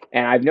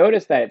 And I've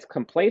noticed that it's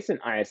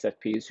complacent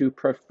ISFPs who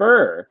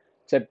prefer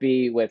to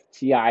be with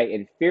TI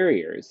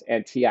inferiors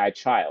and TI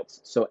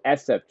childs, so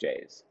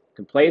SFJs.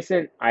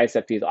 Complacent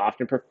ISFPs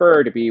often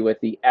prefer to be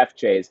with the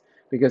FJs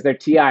because their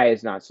TI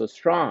is not so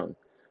strong.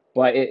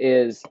 But it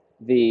is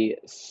the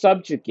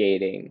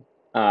subjugating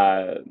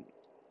ENTJs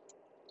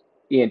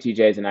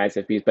and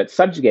ISFPs, but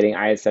subjugating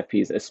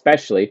ISFPs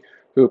especially,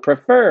 who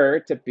prefer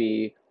to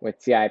be with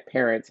TI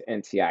parent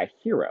and TI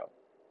hero.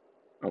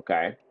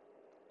 Okay?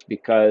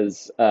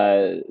 Because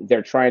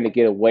they're trying to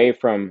get away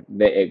from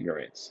the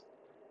ignorance.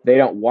 They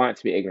don't want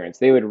to be ignorant.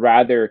 They would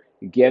rather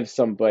give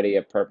somebody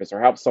a purpose or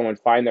help someone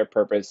find their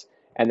purpose,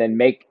 and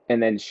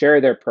then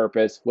share their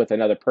purpose with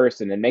another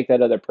person and make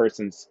that other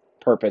person's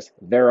purpose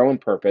their own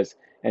purpose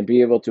and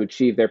be able to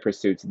achieve their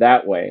pursuits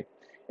that way,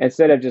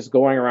 instead of just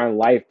going around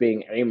life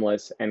being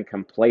aimless and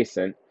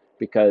complacent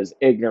because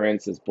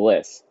ignorance is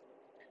bliss.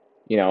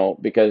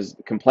 Because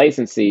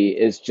complacency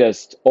is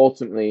just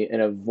ultimately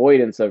an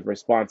avoidance of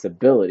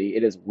responsibility.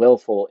 It is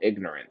willful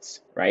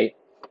ignorance, right?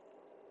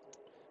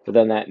 But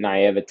then that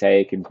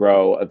naivete could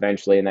grow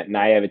eventually, and that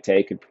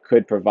naivete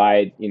could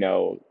provide,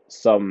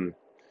 some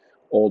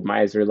old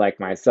miser like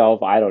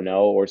myself, I don't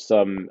know, or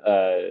some,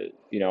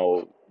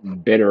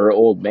 bitter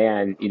old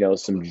man,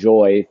 some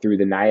joy through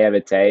the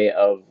naivete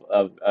of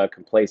a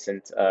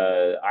complacent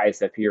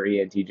ISFP or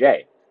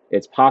ENTJ.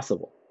 It's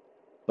possible,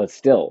 but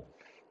still,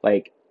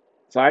 like,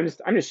 so I'm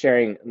just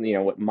sharing,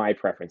 what my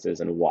preference is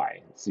and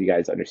why, so you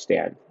guys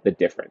understand the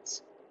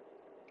difference.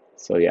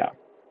 So yeah.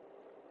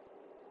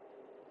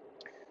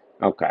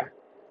 Okay.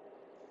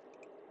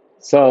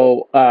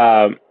 So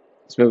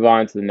let's move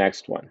on to the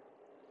next one.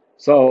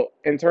 So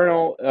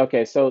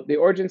so the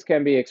origins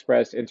can be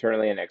expressed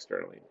internally and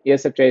externally.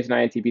 ESFJs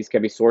and INTPs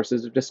can be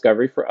sources of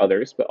discovery for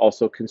others, but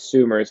also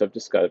consumers of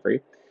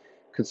discovery.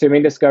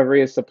 Consuming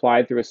discovery is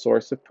supplied through a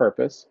source of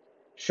purpose,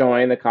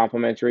 showing the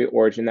complementary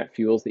origin that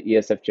fuels the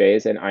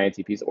ESFJs and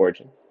INTPs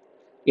origin.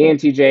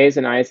 ENTJs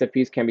and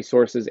ISFPs can be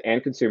sources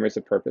and consumers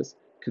of purpose.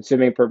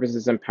 Consuming purpose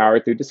is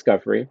empowered through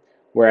discovery,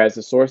 whereas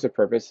the source of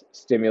purpose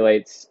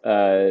stimulates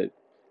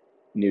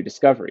new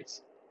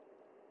discoveries.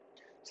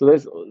 So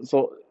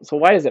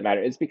why does it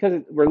matter? It's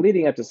because we're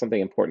leading up to something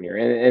important here,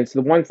 and it's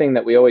the one thing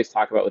that we always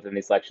talk about within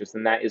these lectures,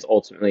 and that is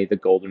ultimately the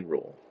golden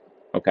rule,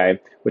 okay,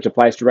 which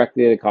applies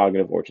directly to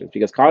cognitive origins,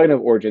 because cognitive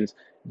origins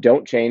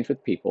don't change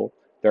with people.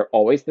 They're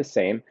always the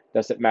same.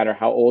 Doesn't matter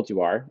how old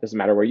you are. Doesn't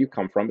matter where you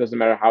come from. Doesn't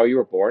matter how you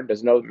were born.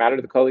 Doesn't matter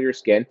the color of your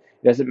skin.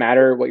 It doesn't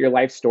matter what your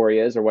life story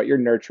is or what your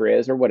nurture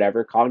is or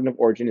whatever. Cognitive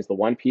origin is the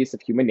one piece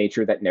of human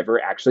nature that never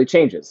actually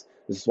changes.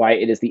 This is why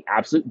it is the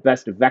absolute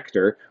best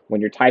vector when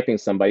you're typing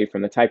somebody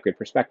from the type grid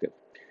perspective.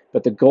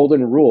 But the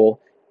golden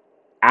rule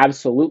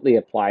absolutely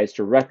applies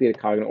directly to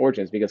cognitive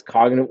origins, because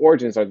cognitive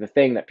origins are the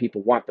thing that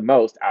people want the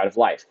most out of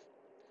life.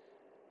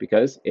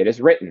 Because it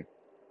is written,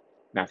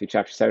 Matthew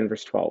chapter 7,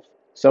 verse 12.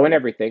 So in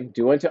everything,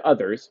 do unto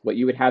others what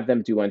you would have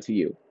them do unto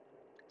you.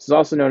 This is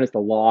also known as the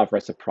law of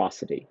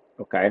reciprocity,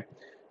 okay?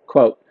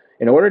 Quote,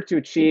 in order to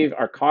achieve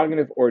our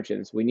cognitive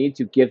origins, we need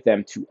to give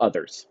them to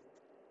others.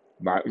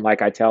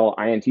 Like I tell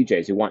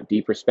INTJs who want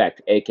deep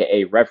respect,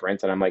 aka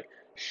reverence, and I'm like,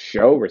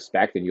 show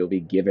respect and you'll be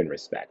given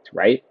respect,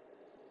 right?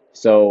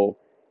 So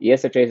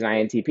ESFJs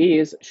and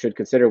INTPs should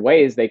consider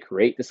ways they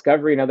create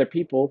discovery in other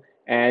people,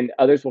 and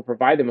others will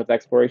provide them with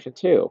exploration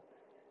too.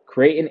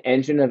 Create an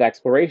engine of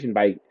exploration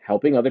by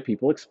helping other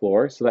people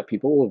explore so that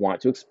people will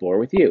want to explore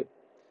with you.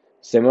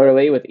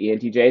 Similarly, with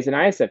ENTJs and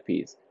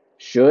ISFPs,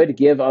 should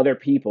give other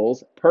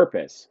people's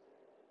purpose,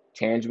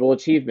 tangible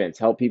achievements,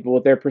 help people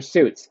with their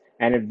pursuits,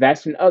 and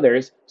invest in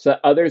others so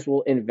that others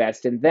will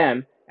invest in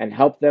them and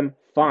help them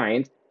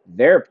find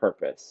their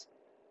purpose,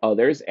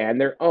 others and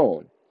their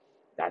own.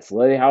 That's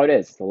literally how it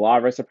is. It's the law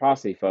of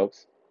reciprocity,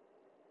 folks.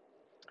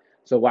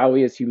 So while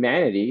we as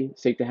humanity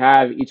seek to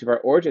have each of our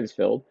origins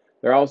filled,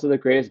 they're also the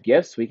greatest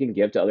gifts we can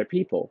give to other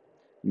people.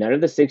 None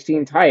of the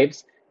 16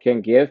 types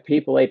can give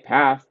people a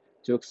path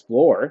to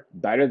explore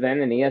better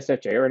than an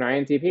ESFJ or an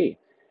INTP.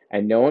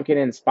 And no one can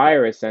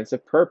inspire a sense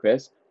of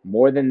purpose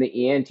more than the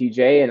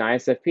ENTJ and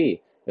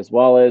ISFP, as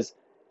well as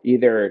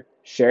either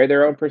share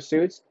their own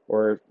pursuits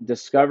or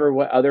discover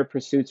what other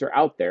pursuits are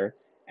out there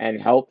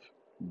and help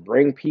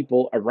bring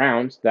people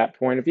around that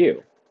point of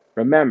view.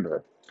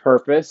 Remember,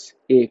 purpose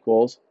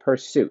equals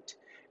pursuit.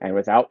 And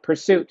without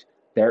pursuit,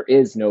 there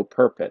is no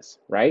purpose,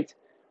 right?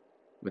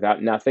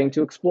 Without nothing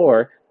to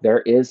explore,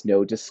 there is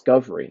no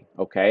discovery,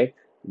 okay?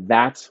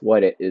 That's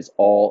what it is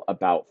all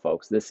about,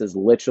 folks. This is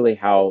literally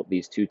how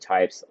these two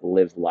types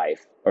live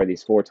life, or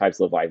these four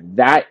types live life.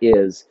 That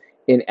is,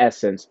 in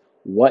essence,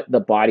 what the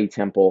body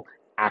temple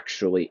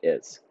actually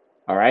is,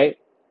 all right?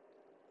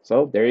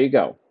 So there you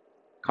go.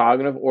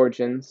 Cognitive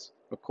origins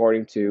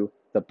according to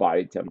the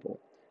body temple.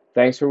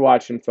 Thanks for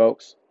watching,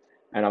 folks,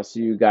 and I'll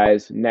see you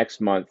guys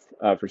next month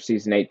for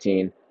season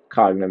 18,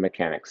 Cognitive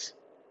Mechanics.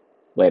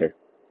 Later.